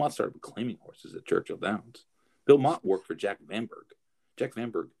 Bill Mott started with claiming horses at Churchill Downs. Bill Mott worked for Jack Vanberg. Jack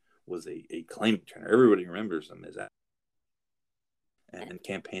Vanberg was a claiming trainer. Everybody remembers him as that. And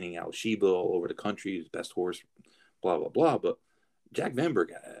campaigning Al Sheba all over the country, his best horse, blah, blah, blah. But Jack Vanberg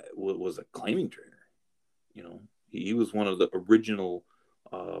was a claiming trainer. You know, he was one of the original,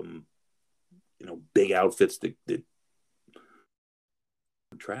 you know, big outfits that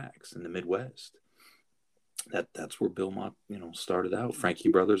tracks in the Midwest. That's where Bill Mott, you know, started out. Frankie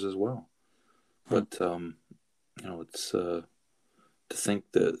Brothers as well. But you know, it's to think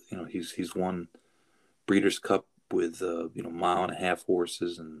that, you know, he's won Breeders' Cup with you know, 1.5-mile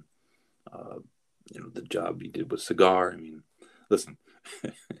horses, and you know, the job he did with Cigar. I mean, listen,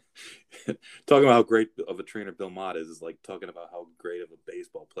 talking about how great of a trainer Bill Mott is like talking about how great of a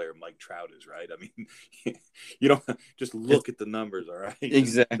baseball player Mike Trout is, right? I mean, you don't just look at the numbers, all right?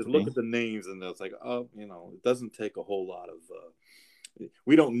 Exactly. Just look at the names, and it's like, oh, you know, it doesn't take a whole lot of.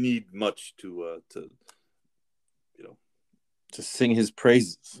 We don't need much to you know, to sing his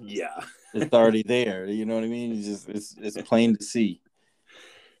praises. Yeah. It's already there. You know what I mean? It's plain to see.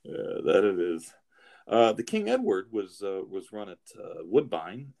 Yeah, that it is. The King Edward was run at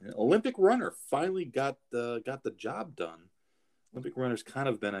Woodbine. An Olympic Runner finally got the job done. Olympic Runner's kind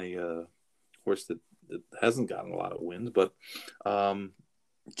of been a horse that hasn't gotten a lot of wins, but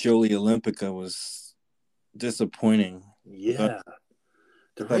Jolie Olympica was disappointing. Yeah,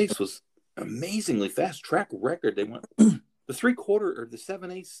 the race was amazingly fast. Track record. They went the 3/4 or the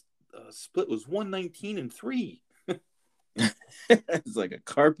 7/8 split was 1:19.3. It's like a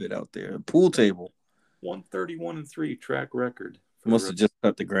carpet out there, a pool table. 1:31.3 track record. Must have just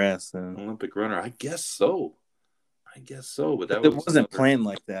cut the grass then. Olympic Runner, I guess so. But it wasn't playing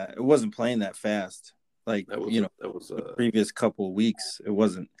like that. It wasn't playing that fast. Like, That was you know, that was the previous couple of weeks, it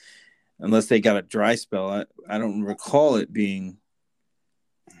wasn't, unless they got a dry spell. I don't recall it being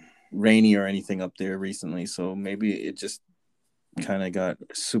rainy or anything up there recently. So maybe it just kind of got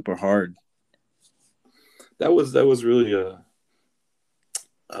super hard. that was really it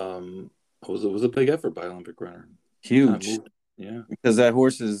was a big effort by Olympic Runner. Huge. Moved, yeah, because that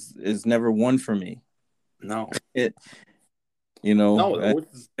horse is never won for me. no, It, you know, no, I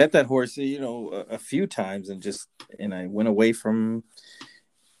bet that horse, you know, a few times and I went away from,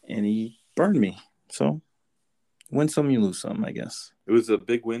 and he burned me. So win some, you lose some, I guess. it was a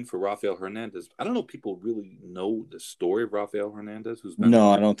big win for Rafael Hernandez. I don't know if people really know the story of Rafael Hernandez, who's been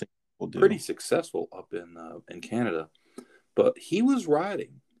No, I don't think people do. pretty successful up in Canada, but he was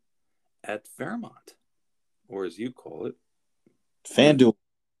riding at Fairmont, or as you call it, FanDuel,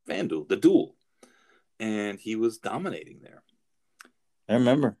 the Duel, and he was dominating there. I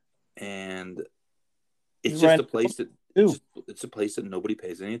remember. And it's just a place that it's a place that nobody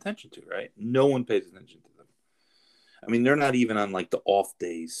pays any attention to, right? No one pays attention to them. I mean, they're not even on like the off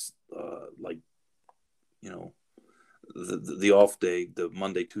days, like, you know, the off day, the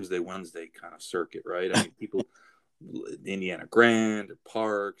Monday, Tuesday, Wednesday kind of circuit, right? I mean, people, Indiana Grand or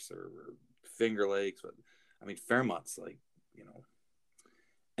Parks or Finger Lakes, but I mean, Fairmont's like, you know.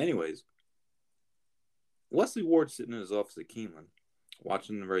 Anyways, Wesley Ward's sitting in his office at Keeneland,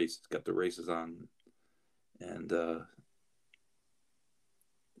 watching the race. He's got the races on, and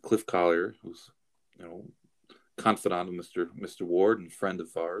Cliff Collier, who's, you know, confidant of Mr. Ward and friend of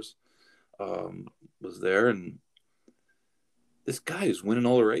ours, was there, and this guy is winning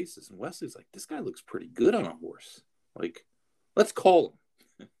all the races, and Wesley's like, this guy looks pretty good on a horse. Like, let's call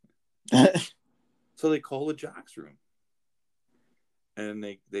him. So they call the jocks room, and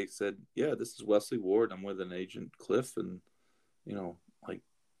they said, yeah, this is Wesley Ward. I'm with an agent, Cliff, and, you know, like,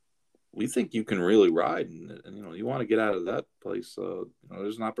 we think you can really ride, and you know, you want to get out of that place. You know,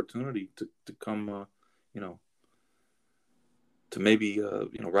 there's an opportunity to come, you know, to maybe you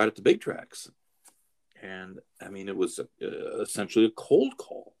know, ride at the big tracks. And I mean, it was essentially a cold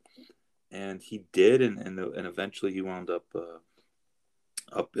call, and he did, and eventually he wound up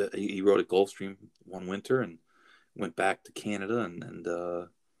he rode at Gulfstream one winter and went back to Canada and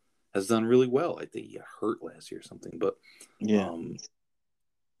has done really well. I think he got hurt last year or something, but yeah.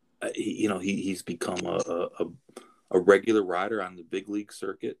 You know, he's become a regular rider on the big league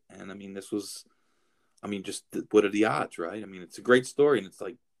circuit, and I mean, this was, I mean, just what are the odds, right? I mean, it's a great story, and it's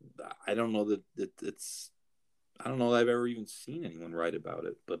like, I don't know that it's, I don't know that I've ever even seen anyone write about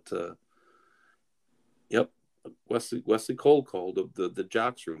it, but yep, Wesley Cole called the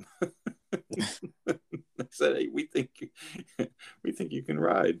jocks room. They said, hey, we think you can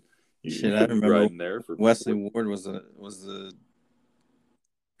ride. Shit, I remember riding there for Wesley Ward was the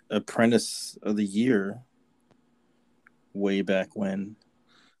apprentice of the year way back when.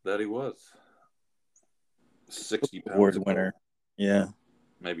 That he was 60 pounds award winner. Yeah,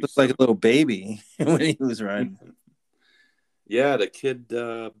 maybe looks like a little baby when he was riding. Yeah, the kid,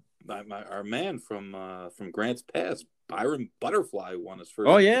 our man from Grants Pass, Byron Butterfly, won his first.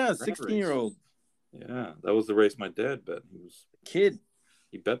 Oh yeah, 16-year-old. Yeah, that was the race my dad bet. He was kid.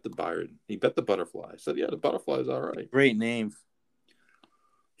 He bet the Byron. He bet the Butterfly. I said, yeah, the Butterfly's all right. Great name.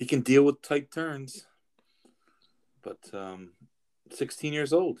 He can deal with tight turns. But 16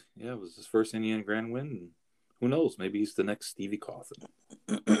 years old. Yeah, it was his first Indiana Grand win. And who knows? Maybe he's the next Stevie Coffin.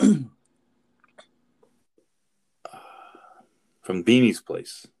 From Beanie's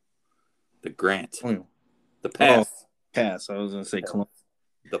place. The Grant. The Pass. Oh, Pass. I was going to say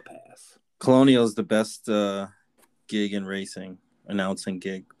the Pass. Colonial's the best gig in racing. Announcing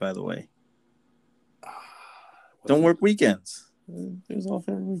gig, by the way. Don't work weekends. There's off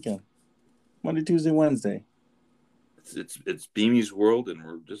every weekend. Monday, Tuesday, Wednesday. It's Beamy's world, and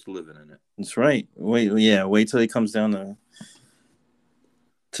we're just living in it. That's right. Wait till he comes down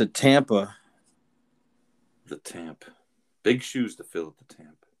to Tampa. The Tamp. Big shoes to fill at the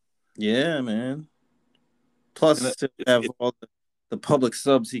Tamp. Yeah, man. Plus, to have all the public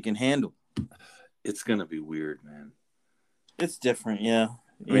subs he can handle. It's gonna be weird, man. It's different, yeah.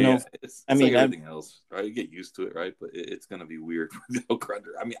 I mean, it's like everything else, right? You get used to it, right? But it's gonna be weird without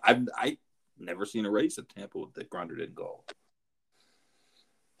Grunder. I mean, I've never seen a race at Tampa that Grunder didn't go.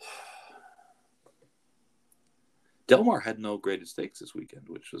 Del Mar had no graded stakes this weekend,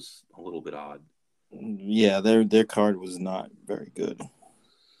 which was a little bit odd. Yeah, their card was not very good.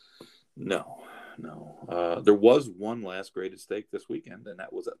 No. There was one last graded stake this weekend, and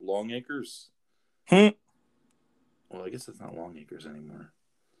that was at Long Acres. Well, I guess it's not Long Acres anymore,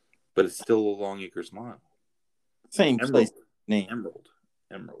 but it's still a Long Acres mile. Same place name.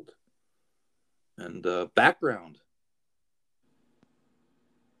 Emerald. And background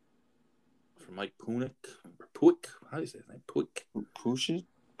from Mike Puick. How do you say his name? Puick,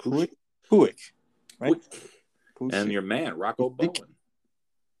 right? Puick. And your man, Rocco Bowen.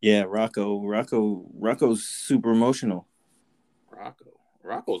 Yeah, Rocco's super emotional.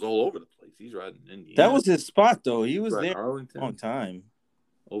 Rocco's all over the place. He's riding in Indiana. That was his spot, though. He was there Arlington, a long time.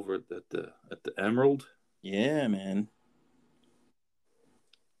 Over at the Emerald. Yeah, man.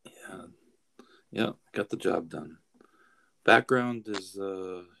 Yeah, got the job done. Background is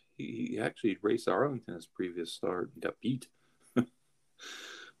he actually raced Arlington his previous start and got beat.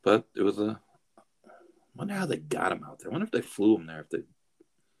 But it was I wonder how they got him out there. I wonder if they flew him there.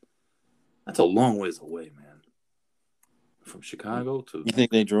 That's a long ways away, man. From Chicago to. You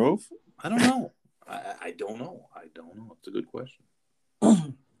think they drove? I don't know. I don't know. It's a good question.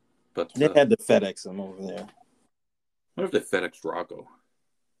 But they had to FedEx him over there. I wonder if they FedEx Rocco.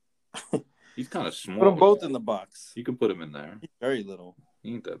 He's kind of small. Put them both in the box. You can put him in there. He's very little.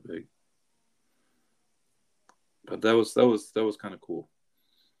 He ain't that big. But that was kind of cool.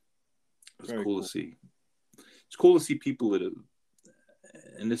 It was cool to see. It's cool to see people that have,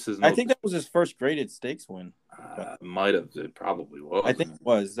 and this is. I think that was his first graded stakes win. Might have. It probably was. I think it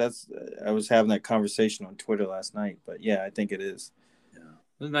was. I was having that conversation on Twitter last night, but yeah, I think it is. Yeah,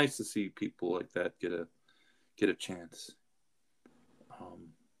 it's nice to see people like that get a chance.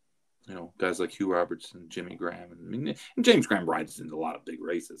 Guys like Hugh Robertson, Jimmy Graham, and James Graham rides in a lot of big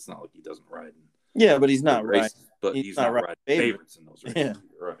races. It's not like he doesn't ride. Yeah, but he's not riding. But he's not riding favorites in those races. Yeah.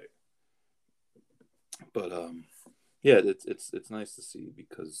 Right. But yeah, it's nice to see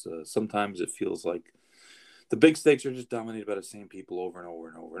because sometimes it feels like the big stakes are just dominated by the same people over and over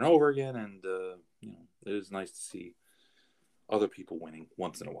and over and over again, and it is nice to see other people winning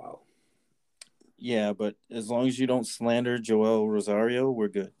once in a while. Yeah, but as long as you don't slander Joel Rosario, we're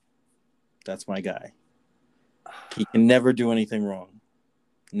good. That's my guy. He can never do anything wrong.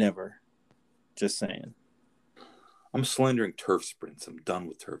 Never. Just saying. I'm slandering turf sprints. I'm done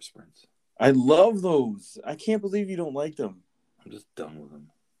with turf sprints. I love those. I can't believe you don't like them. I'm just done with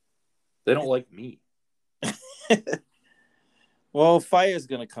them. They don't like me. Well, Fire's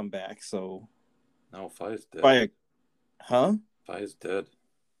going to come back, so. No, Fire's dead. Fire. Huh? Fire's dead.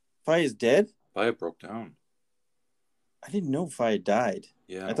 Fire's dead? Fire broke down. I didn't know Fire died.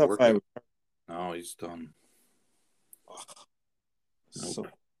 Yeah. I thought Fire. No, he's done. So,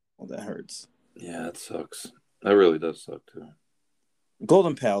 well, that hurts. Yeah, it sucks. That really does suck too.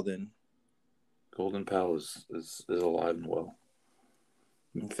 Golden Pal, then. Golden Pal is alive and well.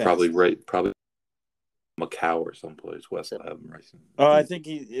 Probably Macau or someplace west of him racing. Oh, I think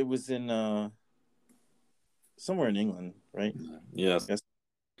it was in somewhere in England, right? Yes.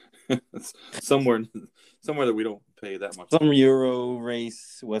 somewhere that we don't pay that much. Some Euro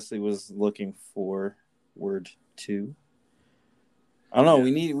race Wesley was looking for word to. I don't know.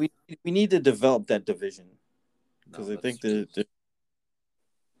 Yeah. We need to develop that division because I think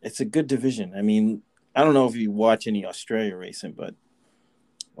it's a good division. I mean, I don't know if you watch any Australia racing, but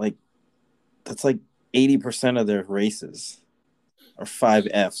that's 80% of their races are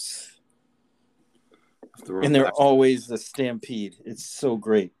 5Fs, and they're always the stampede. It's so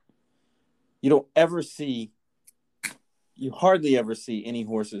great. You hardly ever see any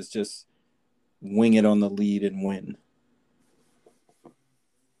horses just wing it on the lead and win.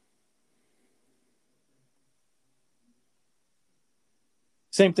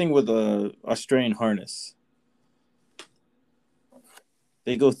 Same thing with Australian harness.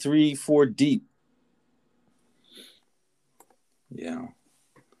 They go 3-4 deep. Yeah.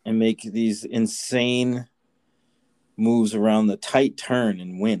 And make these insane moves around the tight turn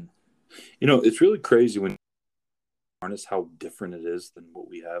and win. It's really crazy when harness how different it is than what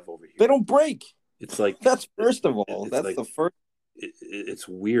we have over here. They don't break. It's like that's first of all. That's the first. It's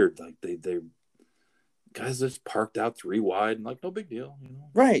weird. Like they guys just parked out 3 wide and no big deal.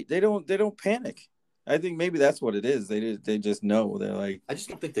 Right. They don't panic. I think maybe that's what it is. They just know. They're like. I just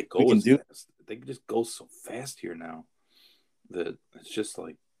don't think they go as fast. They just go so fast here now that it's just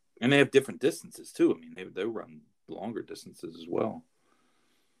and they have different distances too. I mean, they run longer distances as well.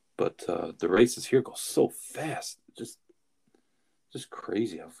 But the races here go so fast. Just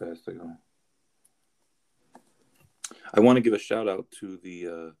crazy how fast they go. I want to give a shout out to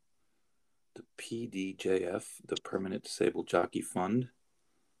the PDJF, the Permanent Disabled Jockey Fund.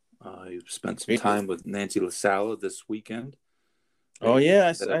 I spent some time with Nancy LaSala this weekend. Oh yeah,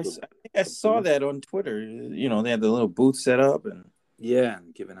 I think I saw that on Twitter. They had the little booth set up and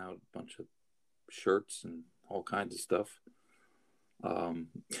and giving out a bunch of shirts and all kinds of stuff.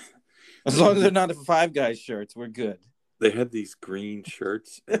 As long as they're not Five Guys shirts, we're good. They had these green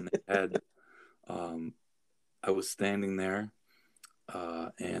shirts and they had I was standing there,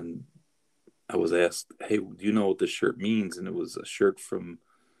 and I was asked, "Hey, do you know what this shirt means?" And it was a shirt from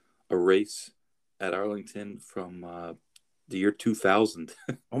a race at Arlington from the year 2000.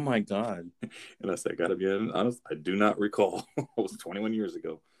 Oh my God! And I said, "I gotta be honest, I do not recall. It was 21 years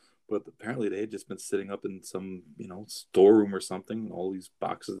ago." But apparently, they had just been sitting up in some, storeroom or something, all these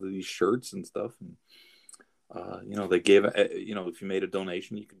boxes of these shirts and stuff. And they gave, if you made a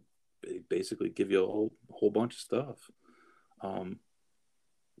donation, you could basically give you a whole bunch of stuff. But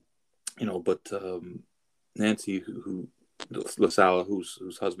Nancy, who LaSala,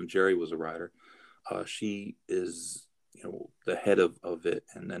 whose husband Jerry was a rider, she is, the head of it,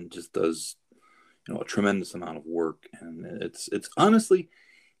 and then just does, a tremendous amount of work. And it's honestly,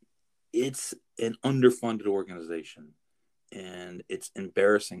 it's an underfunded organization, and it's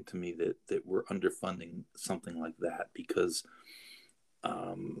embarrassing to me that we're underfunding something like that, because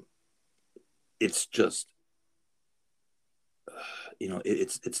it's just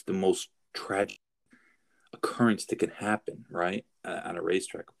it's the most tragic occurrence that can happen, right? On a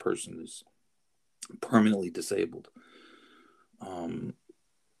racetrack, a person is permanently disabled,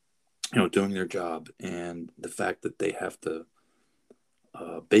 doing their job, and the fact that they have to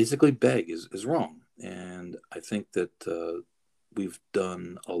basically beg is wrong. And I think that we've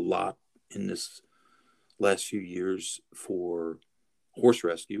done a lot in this last few years for horse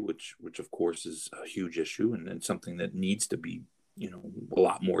rescue, which of course is a huge issue, and something that needs to be, a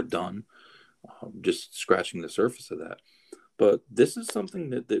lot more done. Just scratching the surface of that. But this is something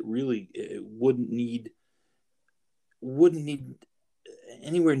that really it wouldn't need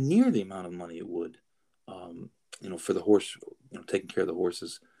anywhere near the amount of money it would, for the horse, taking care of the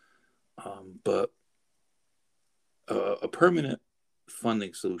horses. But a permanent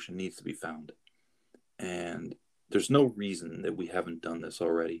funding solution needs to be found. And there's no reason that we haven't done this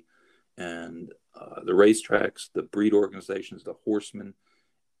already. And the racetracks, the breed organizations, the horsemen,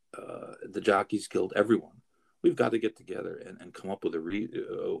 the Jockeys Guild, everyone, we've got to get together and come up with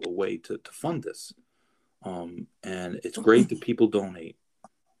a way to fund this. And it's great that people donate.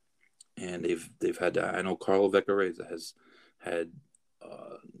 And they've had, I know Carlo Veccareza has had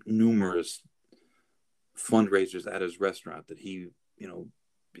numerous fundraisers at his restaurant that he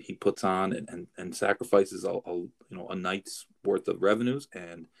puts on and sacrifices a night's worth of revenues,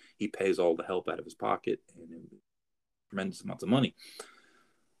 and he pays all the help out of his pocket, and tremendous amounts of money.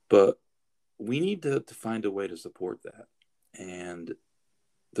 But we need to find a way to support that. And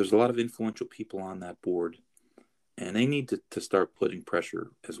there's a lot of influential people on that board, and they need to start putting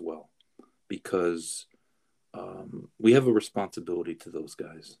pressure as well, because we have a responsibility to those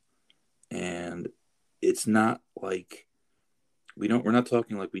guys. And it's not like we're not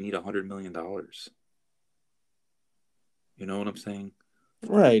talking like we need $100 million. You know what I'm saying?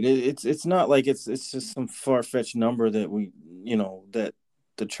 Right. It's not like it's just some far-fetched number that that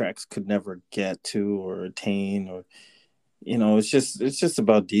the tracks could never get to or attain, or it's just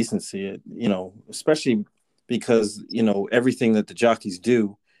about decency, especially because everything that the jockeys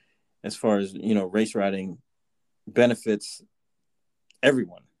do as far as race riding benefits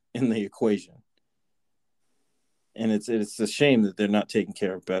everyone in the equation. And it's a shame that they're not taken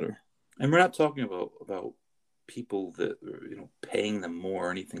care of better. And we're not talking about people that are, paying them more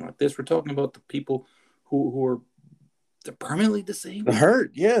or anything like this. We're talking about the people who are they're permanently disabled,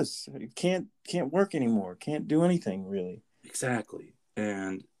 hurt. Yes, can't work anymore. Can't do anything really. Exactly.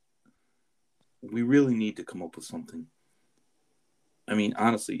 And we really need to come up with something. I mean,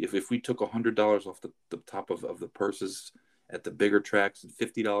 honestly, if we took $100 off the top of the purses at the bigger tracks and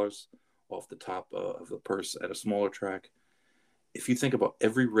 $50 off the top of the purse at a smaller track, if you think about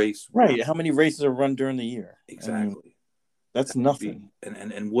every race, right? How many races are run during the year? Exactly. I mean, that's nothing.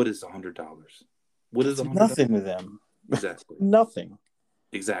 And what is $100? What is $100? Nothing to them. Exactly. Nothing.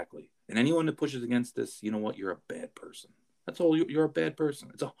 Exactly. And anyone that pushes against this, you know what? You're a bad person. That's all. You're a bad person.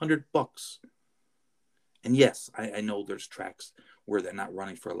 It's $100. And yes, I know there's tracks where they're not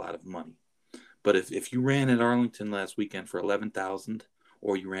running for a lot of money. But if you ran at Arlington last weekend for 11,000,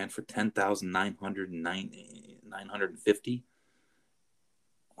 or you ran for 10,950,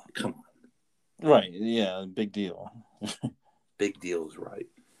 come on. Right. Yeah. Big deal. Big deal is right.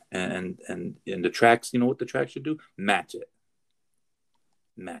 And the tracks, you know what the tracks should do? Match it.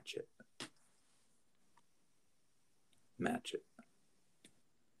 Match it. Match it.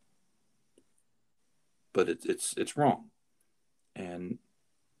 But it's wrong. And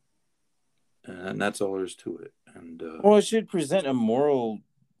that's all there is to it. And well, it should present a moral,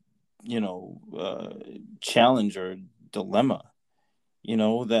 challenge or dilemma.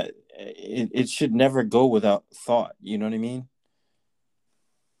 That it should never go without thought. You know what I mean?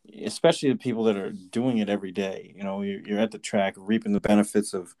 especially the people that are doing it every day. You know, you're at the track reaping the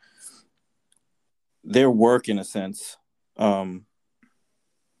benefits of their work in a sense.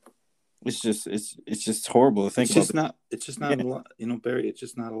 It's just horrible to think It's about. just not. It's just not. Yeah. A lot, Barry. It's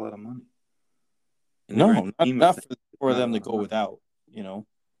just not a lot of money. In the No, grand not scheme of enough things, it's for not a them to lot of go money. without. You know,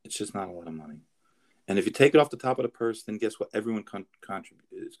 It's just not a lot of money. And if you take it off the top of the purse, then guess what? Everyone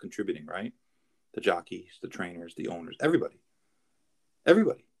is contributing, right? The jockeys, the trainers, the owners, everybody,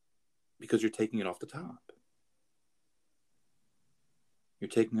 because you're taking it off the top. You're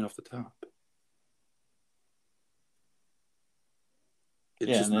taking it off the top.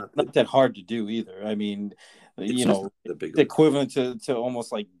 It's just and not, it's not that hard to do either. I mean, you know, the big it's equivalent to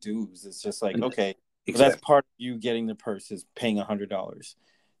almost like dues. It's just like, okay, exactly. well, that's part of you getting the purse is paying $100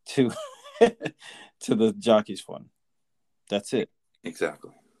 to to the jockeys fund. That's it.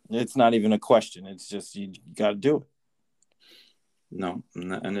 Exactly. It's not even a question. It's just you got to do it. No,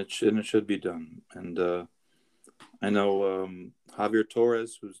 and it should be done. And I know Javier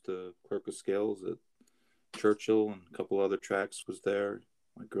Torres, who's the clerk of scales at Churchill and a couple other tracks, was there.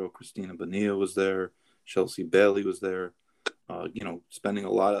 My girl Christina Bonilla was there. Chelsea Bailey was there.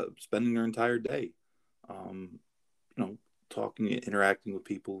 Spending their entire day, talking, interacting with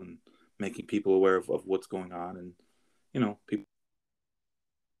people, and making people aware of what's going on. And people.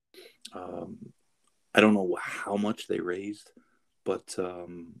 I don't know how much they raised, but it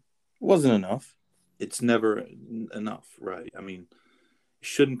wasn't enough. It's never enough, right? I mean, it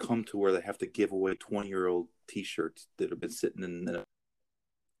shouldn't come to where they have to give away 20-year-old T-shirts that have been sitting in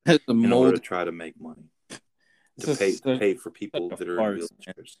order to try to make money, to pay for people that are in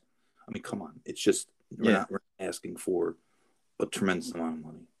wheelchairs. I mean, come on. It's just we're not asking for a tremendous amount of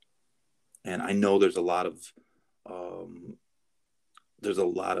money. And I know there's a lot of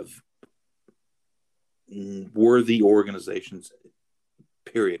worthy organizations,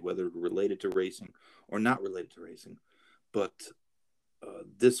 period, whether related to racing or not related to racing. But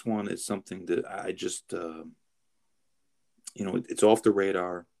this one is something that I just, it's off the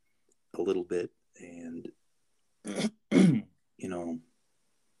radar a little bit. And,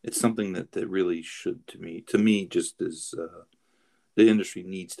 it's something that really should, to me, just is the industry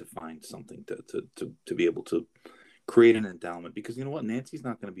needs to find something to be able to create an endowment. Because you know what? Nancy's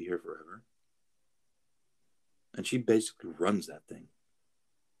not going to be here forever. And she basically runs that thing.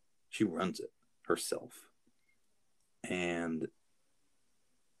 She runs it herself. And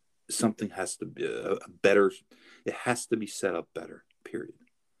something has to be it has to be set up better, period.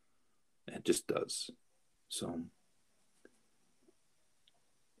 It just does. So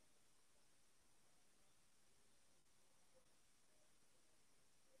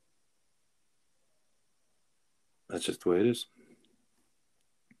that's just the way it is.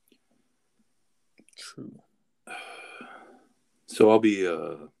 True. So I'll be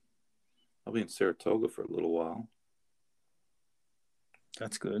in Saratoga for a little while.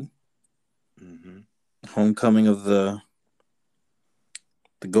 That's good. Mm-hmm. Homecoming of the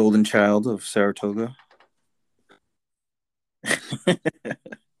golden child of Saratoga. You're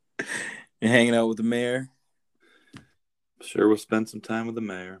hanging out with the mayor. Sure, we'll spend some time with the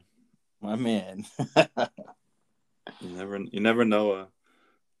mayor. My man. You never know.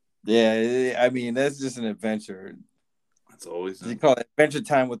 Yeah, I mean that's just an adventure. That's always you call it adventure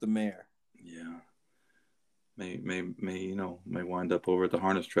time with the mayor. Yeah. May wind up over at the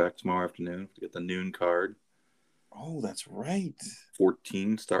harness track tomorrow afternoon to get the noon card. Oh, that's right.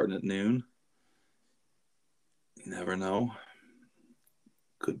 14 starting at noon. You never know.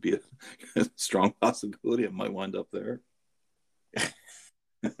 Could be a strong possibility. I might wind up there.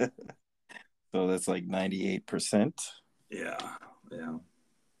 So that's like 98%. Yeah.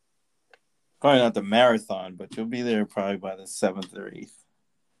 Probably not the marathon, but you'll be there probably by the 7th or 8th.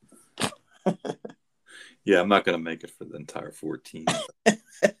 Yeah, I'm not going to make it for the entire 14.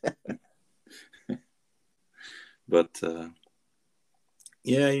 But,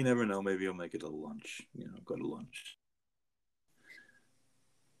 yeah, you never know. Maybe I'll make it to lunch. Go to lunch.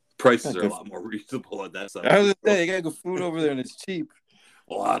 Prices are a lot more reasonable at that side. I was going to say, you got good food over there and it's cheap.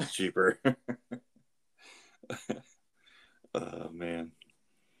 A lot cheaper. Man.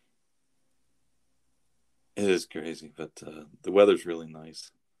 It is crazy, but the weather's really nice.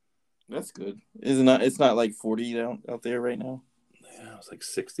 That's good. It's not like 40 out there right now? Yeah, it was like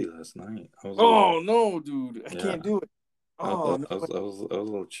 60 last night. No, dude. I can't do it. I was a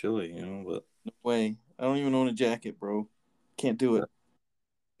little chilly, but no way. I don't even own a jacket, bro. Can't do it.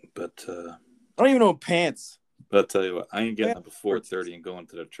 But I don't even own pants. But I'll tell you what, I ain't getting up before 4:30 and going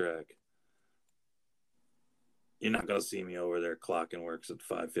to the track. You're not gonna see me over there clocking works at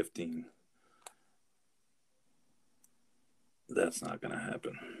 5:15. That's not going to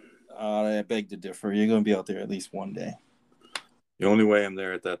happen. I beg to differ. You're going to be out there at least one day. The only way I'm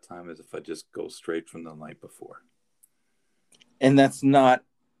there at that time is if I just go straight from the night before. And that's not...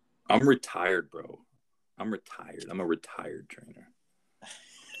 I'm retired, bro. I'm retired. I'm a retired trainer.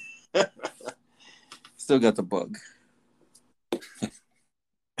 Still got the bug.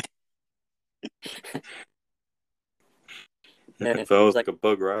 If I was like a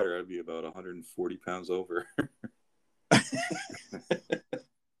bug rider, I'd be about 140 pounds over.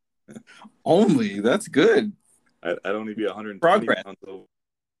 Only? That's good. I'd only be 120 pounds over.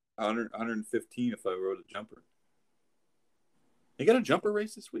 115 if I rode a jumper. You got a jumper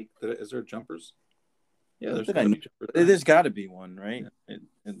race this week? Is there jumpers? Yeah, there's got to be one, right? Yeah.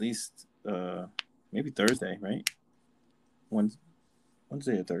 At least maybe Thursday, right?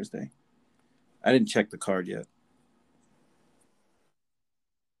 Wednesday or Thursday. I didn't check the card yet.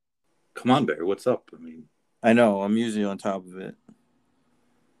 Come on, Barry. What's up? I mean, I know. I'm usually on top of it.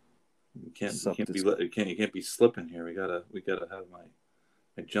 You can't be slipping here. We gotta have my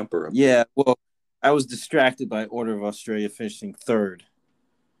jumper up. Yeah. Well, I was distracted by Order of Australia finishing third.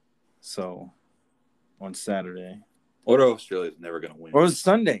 So on Saturday. Order of Australia is never gonna win. Or it was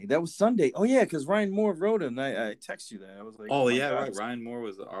Sunday. That was Sunday. Oh yeah, because Ryan Moore rode him. I texted you that. I was like, oh yeah, right. Ryan Moore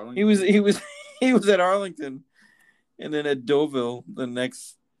was at Arlington. He was at Arlington, and then at Deauville the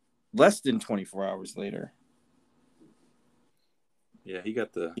next less than 24 hours later. Yeah, he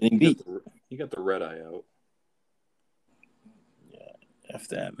got the red eye out. Yeah, F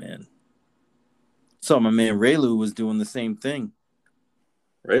that, man. So my man Raylu was doing the same thing.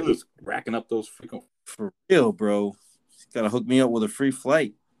 Raylu's racking up those freaking... For real, bro. He's got to hook me up with a free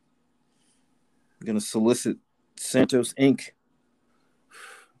flight. I'm going to solicit Santos Inc.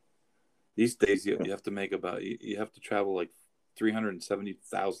 These days, you have to make about... You have to travel like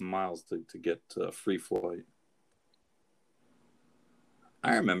 370,000 miles to get a free flight.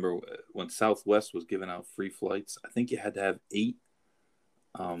 I remember when Southwest was giving out free flights, I think you had to have 8.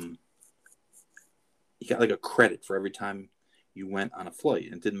 You got like a credit for every time you went on a flight.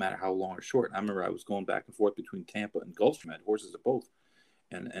 And it didn't matter how long or short. And I remember I was going back and forth between Tampa and Gulfstream. I had horses at both.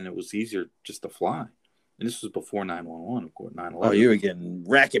 And it was easier just to fly. And this was before 911, of course, 9/11. Oh, you were getting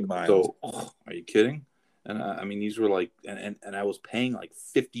racket miles. So, are you kidding? And I mean, these were like, and I was paying like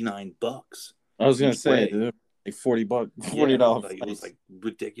 $59. I was going to say, like $40. $40. Like, it was like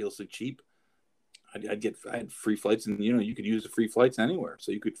ridiculously cheap. I had free flights, and you could use the free flights anywhere.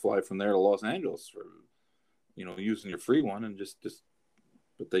 So you could fly from there to Los Angeles for, using your free one, and just.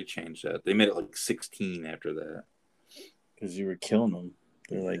 But they changed that. They made it like 16 after that. Because you were killing them.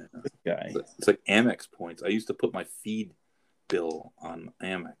 They're like, this guy. It's like Amex points. I used to put my feed bill on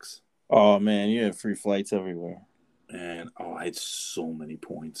Amex. Oh man, you had free flights everywhere. And I had so many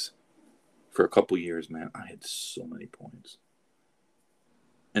points. For a couple years, man, I had so many points.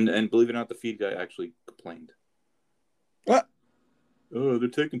 And believe it or not, the feed guy actually complained. What? Oh, they're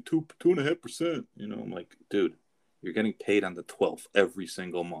taking 2.5%. I'm like, dude, you're getting paid on the 12th every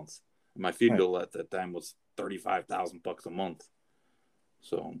single month. And my feed bill at that time was $35,000 a month.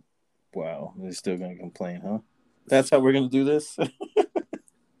 So, wow, they're still gonna complain, huh? That's how we're gonna do this.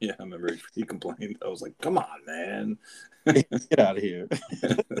 Yeah, I remember he complained. I was like, come on, man. Get out of here.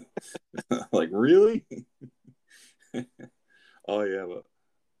 Like, really? Oh, yeah. But,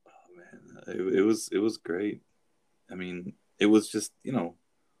 man, it was great. I mean, it was just, it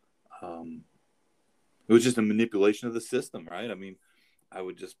was just a manipulation of the system, right? I mean, I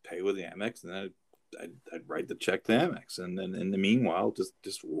would just pay with the Amex, and then I'd write the check to Amex. And then in the meanwhile,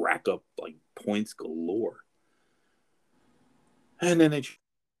 just rack up, like, points galore. And then they...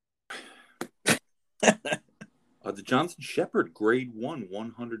 the Johnson Shepherd Grade 1,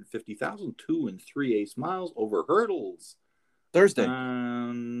 150,000, 2 3/8 miles over hurdles. Thursday.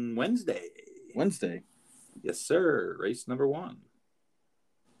 Wednesday. Yes, sir. Race number 1.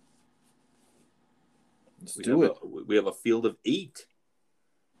 Let's do it. We have a field of 8.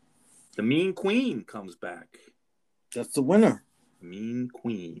 The Mean Queen comes back. That's the winner. Mean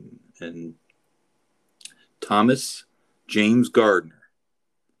Queen. And Thomas James Garner.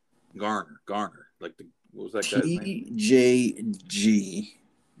 Like what was that guy's name? TJG.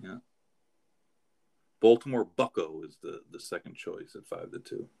 Yeah. Baltimore Bucko is the second choice at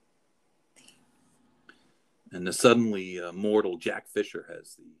 5-2. And the suddenly mortal Jack Fisher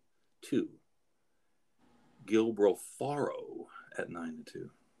has the 2. Gilbro Faro at 9-2.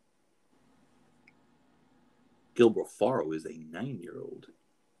 Gilbro Faro is a 9-year-old.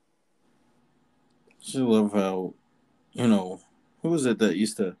 I love how, who was it that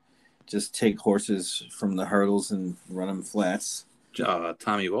used to just take horses from the hurdles and run them flats?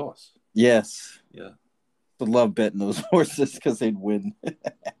 Tommy Voss. Yes. Yeah. to love betting those horses because they'd win.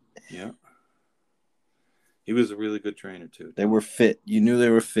 Yeah. He was a really good trainer, too. They were fit. You knew they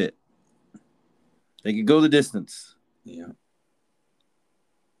were fit. They could go the distance. Yeah.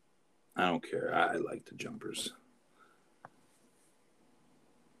 I don't care. I like the jumpers.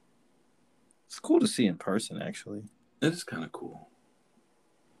 It's cool to see in person, actually. It is kind of cool.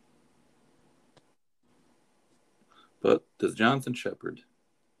 But the Jonathan Shepherd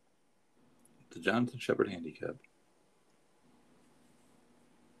handicap.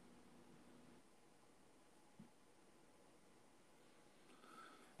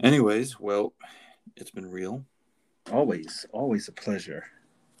 Anyways, well, it's been real. Always a pleasure.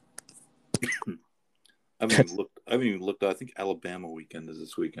 I haven't even looked. I think Alabama weekend is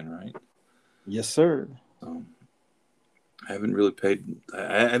this weekend, right? Yes, sir. I haven't really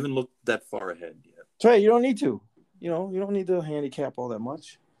I haven't looked that far ahead yet. That's right. You don't need to. You don't need to handicap all that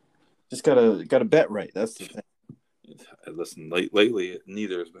much. Just gotta bet right. That's the thing. Listen, lately,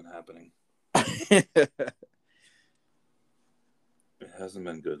 neither has been happening. It hasn't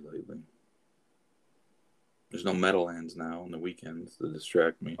been good lately. There's no Meadowlands now on the weekends to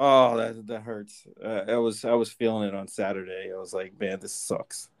distract me. Oh, that hurts. I was feeling it on Saturday. I was like, man, this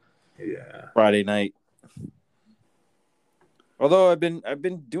sucks. Yeah. Friday night. Although I've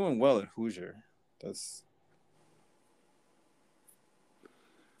been doing well at Hoosier.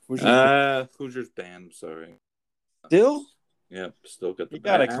 Hoosier's banned. I'm sorry. Still? Yep, still got the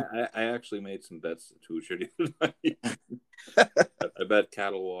ban. I actually made some bets at Hoosier the other night. I bet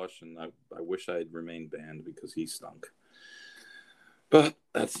Cattle Wash, and I wish I had remained banned because he stunk. But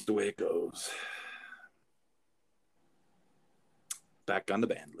that's the way it goes. Back on the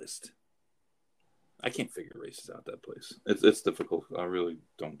banned list. I can't figure races out that place. It's difficult. I really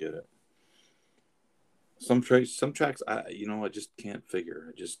don't get it. Some tracks, I just can't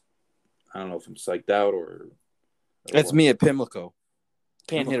figure. I don't know if I'm psyched out or That's me at Pimlico.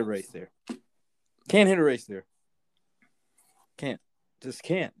 Can't hit a race there. Can't. Just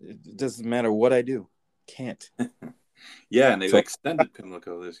can't. It doesn't matter what I do. Can't. Yeah, and they've extended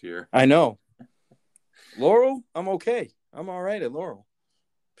Pimlico this year. I know. Laurel, I'm okay. I'm all right at Laurel.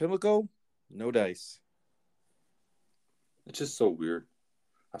 Pimlico, no dice. It's just so weird.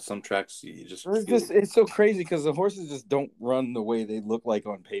 Some tracks you just it's so crazy because the horses just don't run the way they look like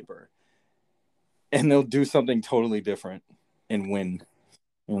on paper. And they'll do something totally different and win.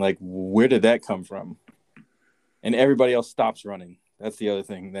 And like, where did that come from? And everybody else stops running. That's the other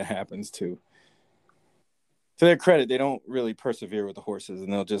thing that happens too. To their credit, they don't really persevere with the horses,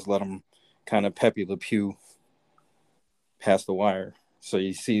 and they'll just let them kind of Pepe Le Pew past the wire. So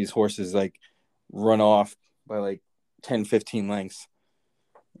you see these horses like run off by like 10, 15 lengths.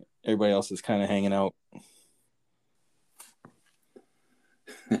 Everybody else is kind of hanging out.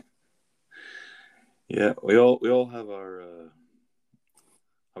 Yeah, we all have our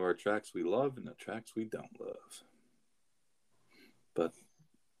tracks we love and the tracks we don't love. But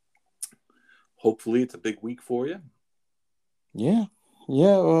hopefully it's a big week for you. Yeah.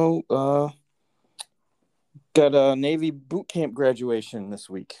 Well, got a Navy boot camp graduation this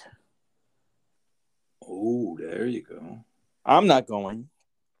week. Oh, there you go. I'm not going.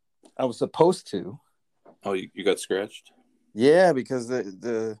 I was supposed to. Oh, you got scratched? Yeah, because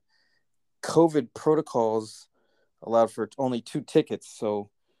the COVID protocols allowed for only 2 tickets. So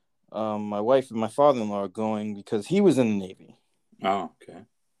my wife and my father-in-law are going because he was in the Navy. Oh, okay.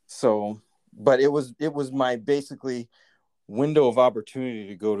 So, but it was my basically window of opportunity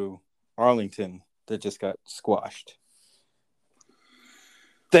to go to Arlington that just got squashed.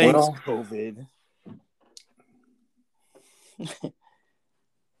 Thanks, COVID.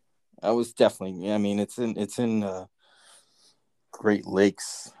 I was definitely. I mean, it's in Great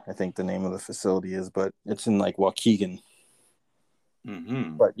Lakes, I think the name of the facility is, but it's in like Waukegan.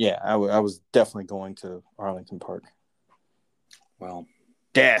 Mm-hmm. But yeah, I was definitely going to Arlington Park. Well,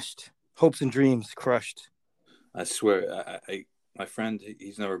 dashed. Hopes and dreams crushed. I swear, my friend,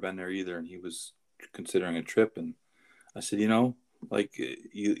 he's never been there either, and he was considering a trip, and I said, like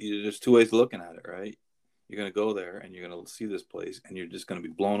there's 2 ways of looking at it, right? You're gonna go there, and you're gonna see this place, and you're just gonna be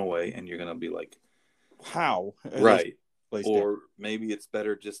blown away, and you're gonna be like, "How?" Right? Or maybe it's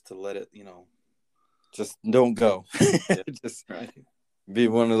better just to let it, just don't go. Yeah, just right. Be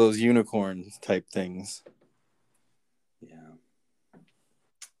one of those unicorn type things. Yeah.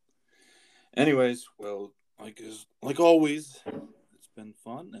 Anyways, well, like always, it's been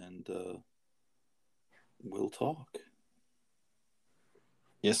fun, and we'll talk.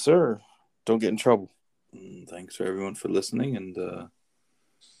 Yes, sir. Don't get in trouble. Thanks for everyone for listening, and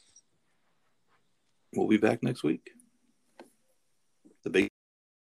we'll be back next week. The big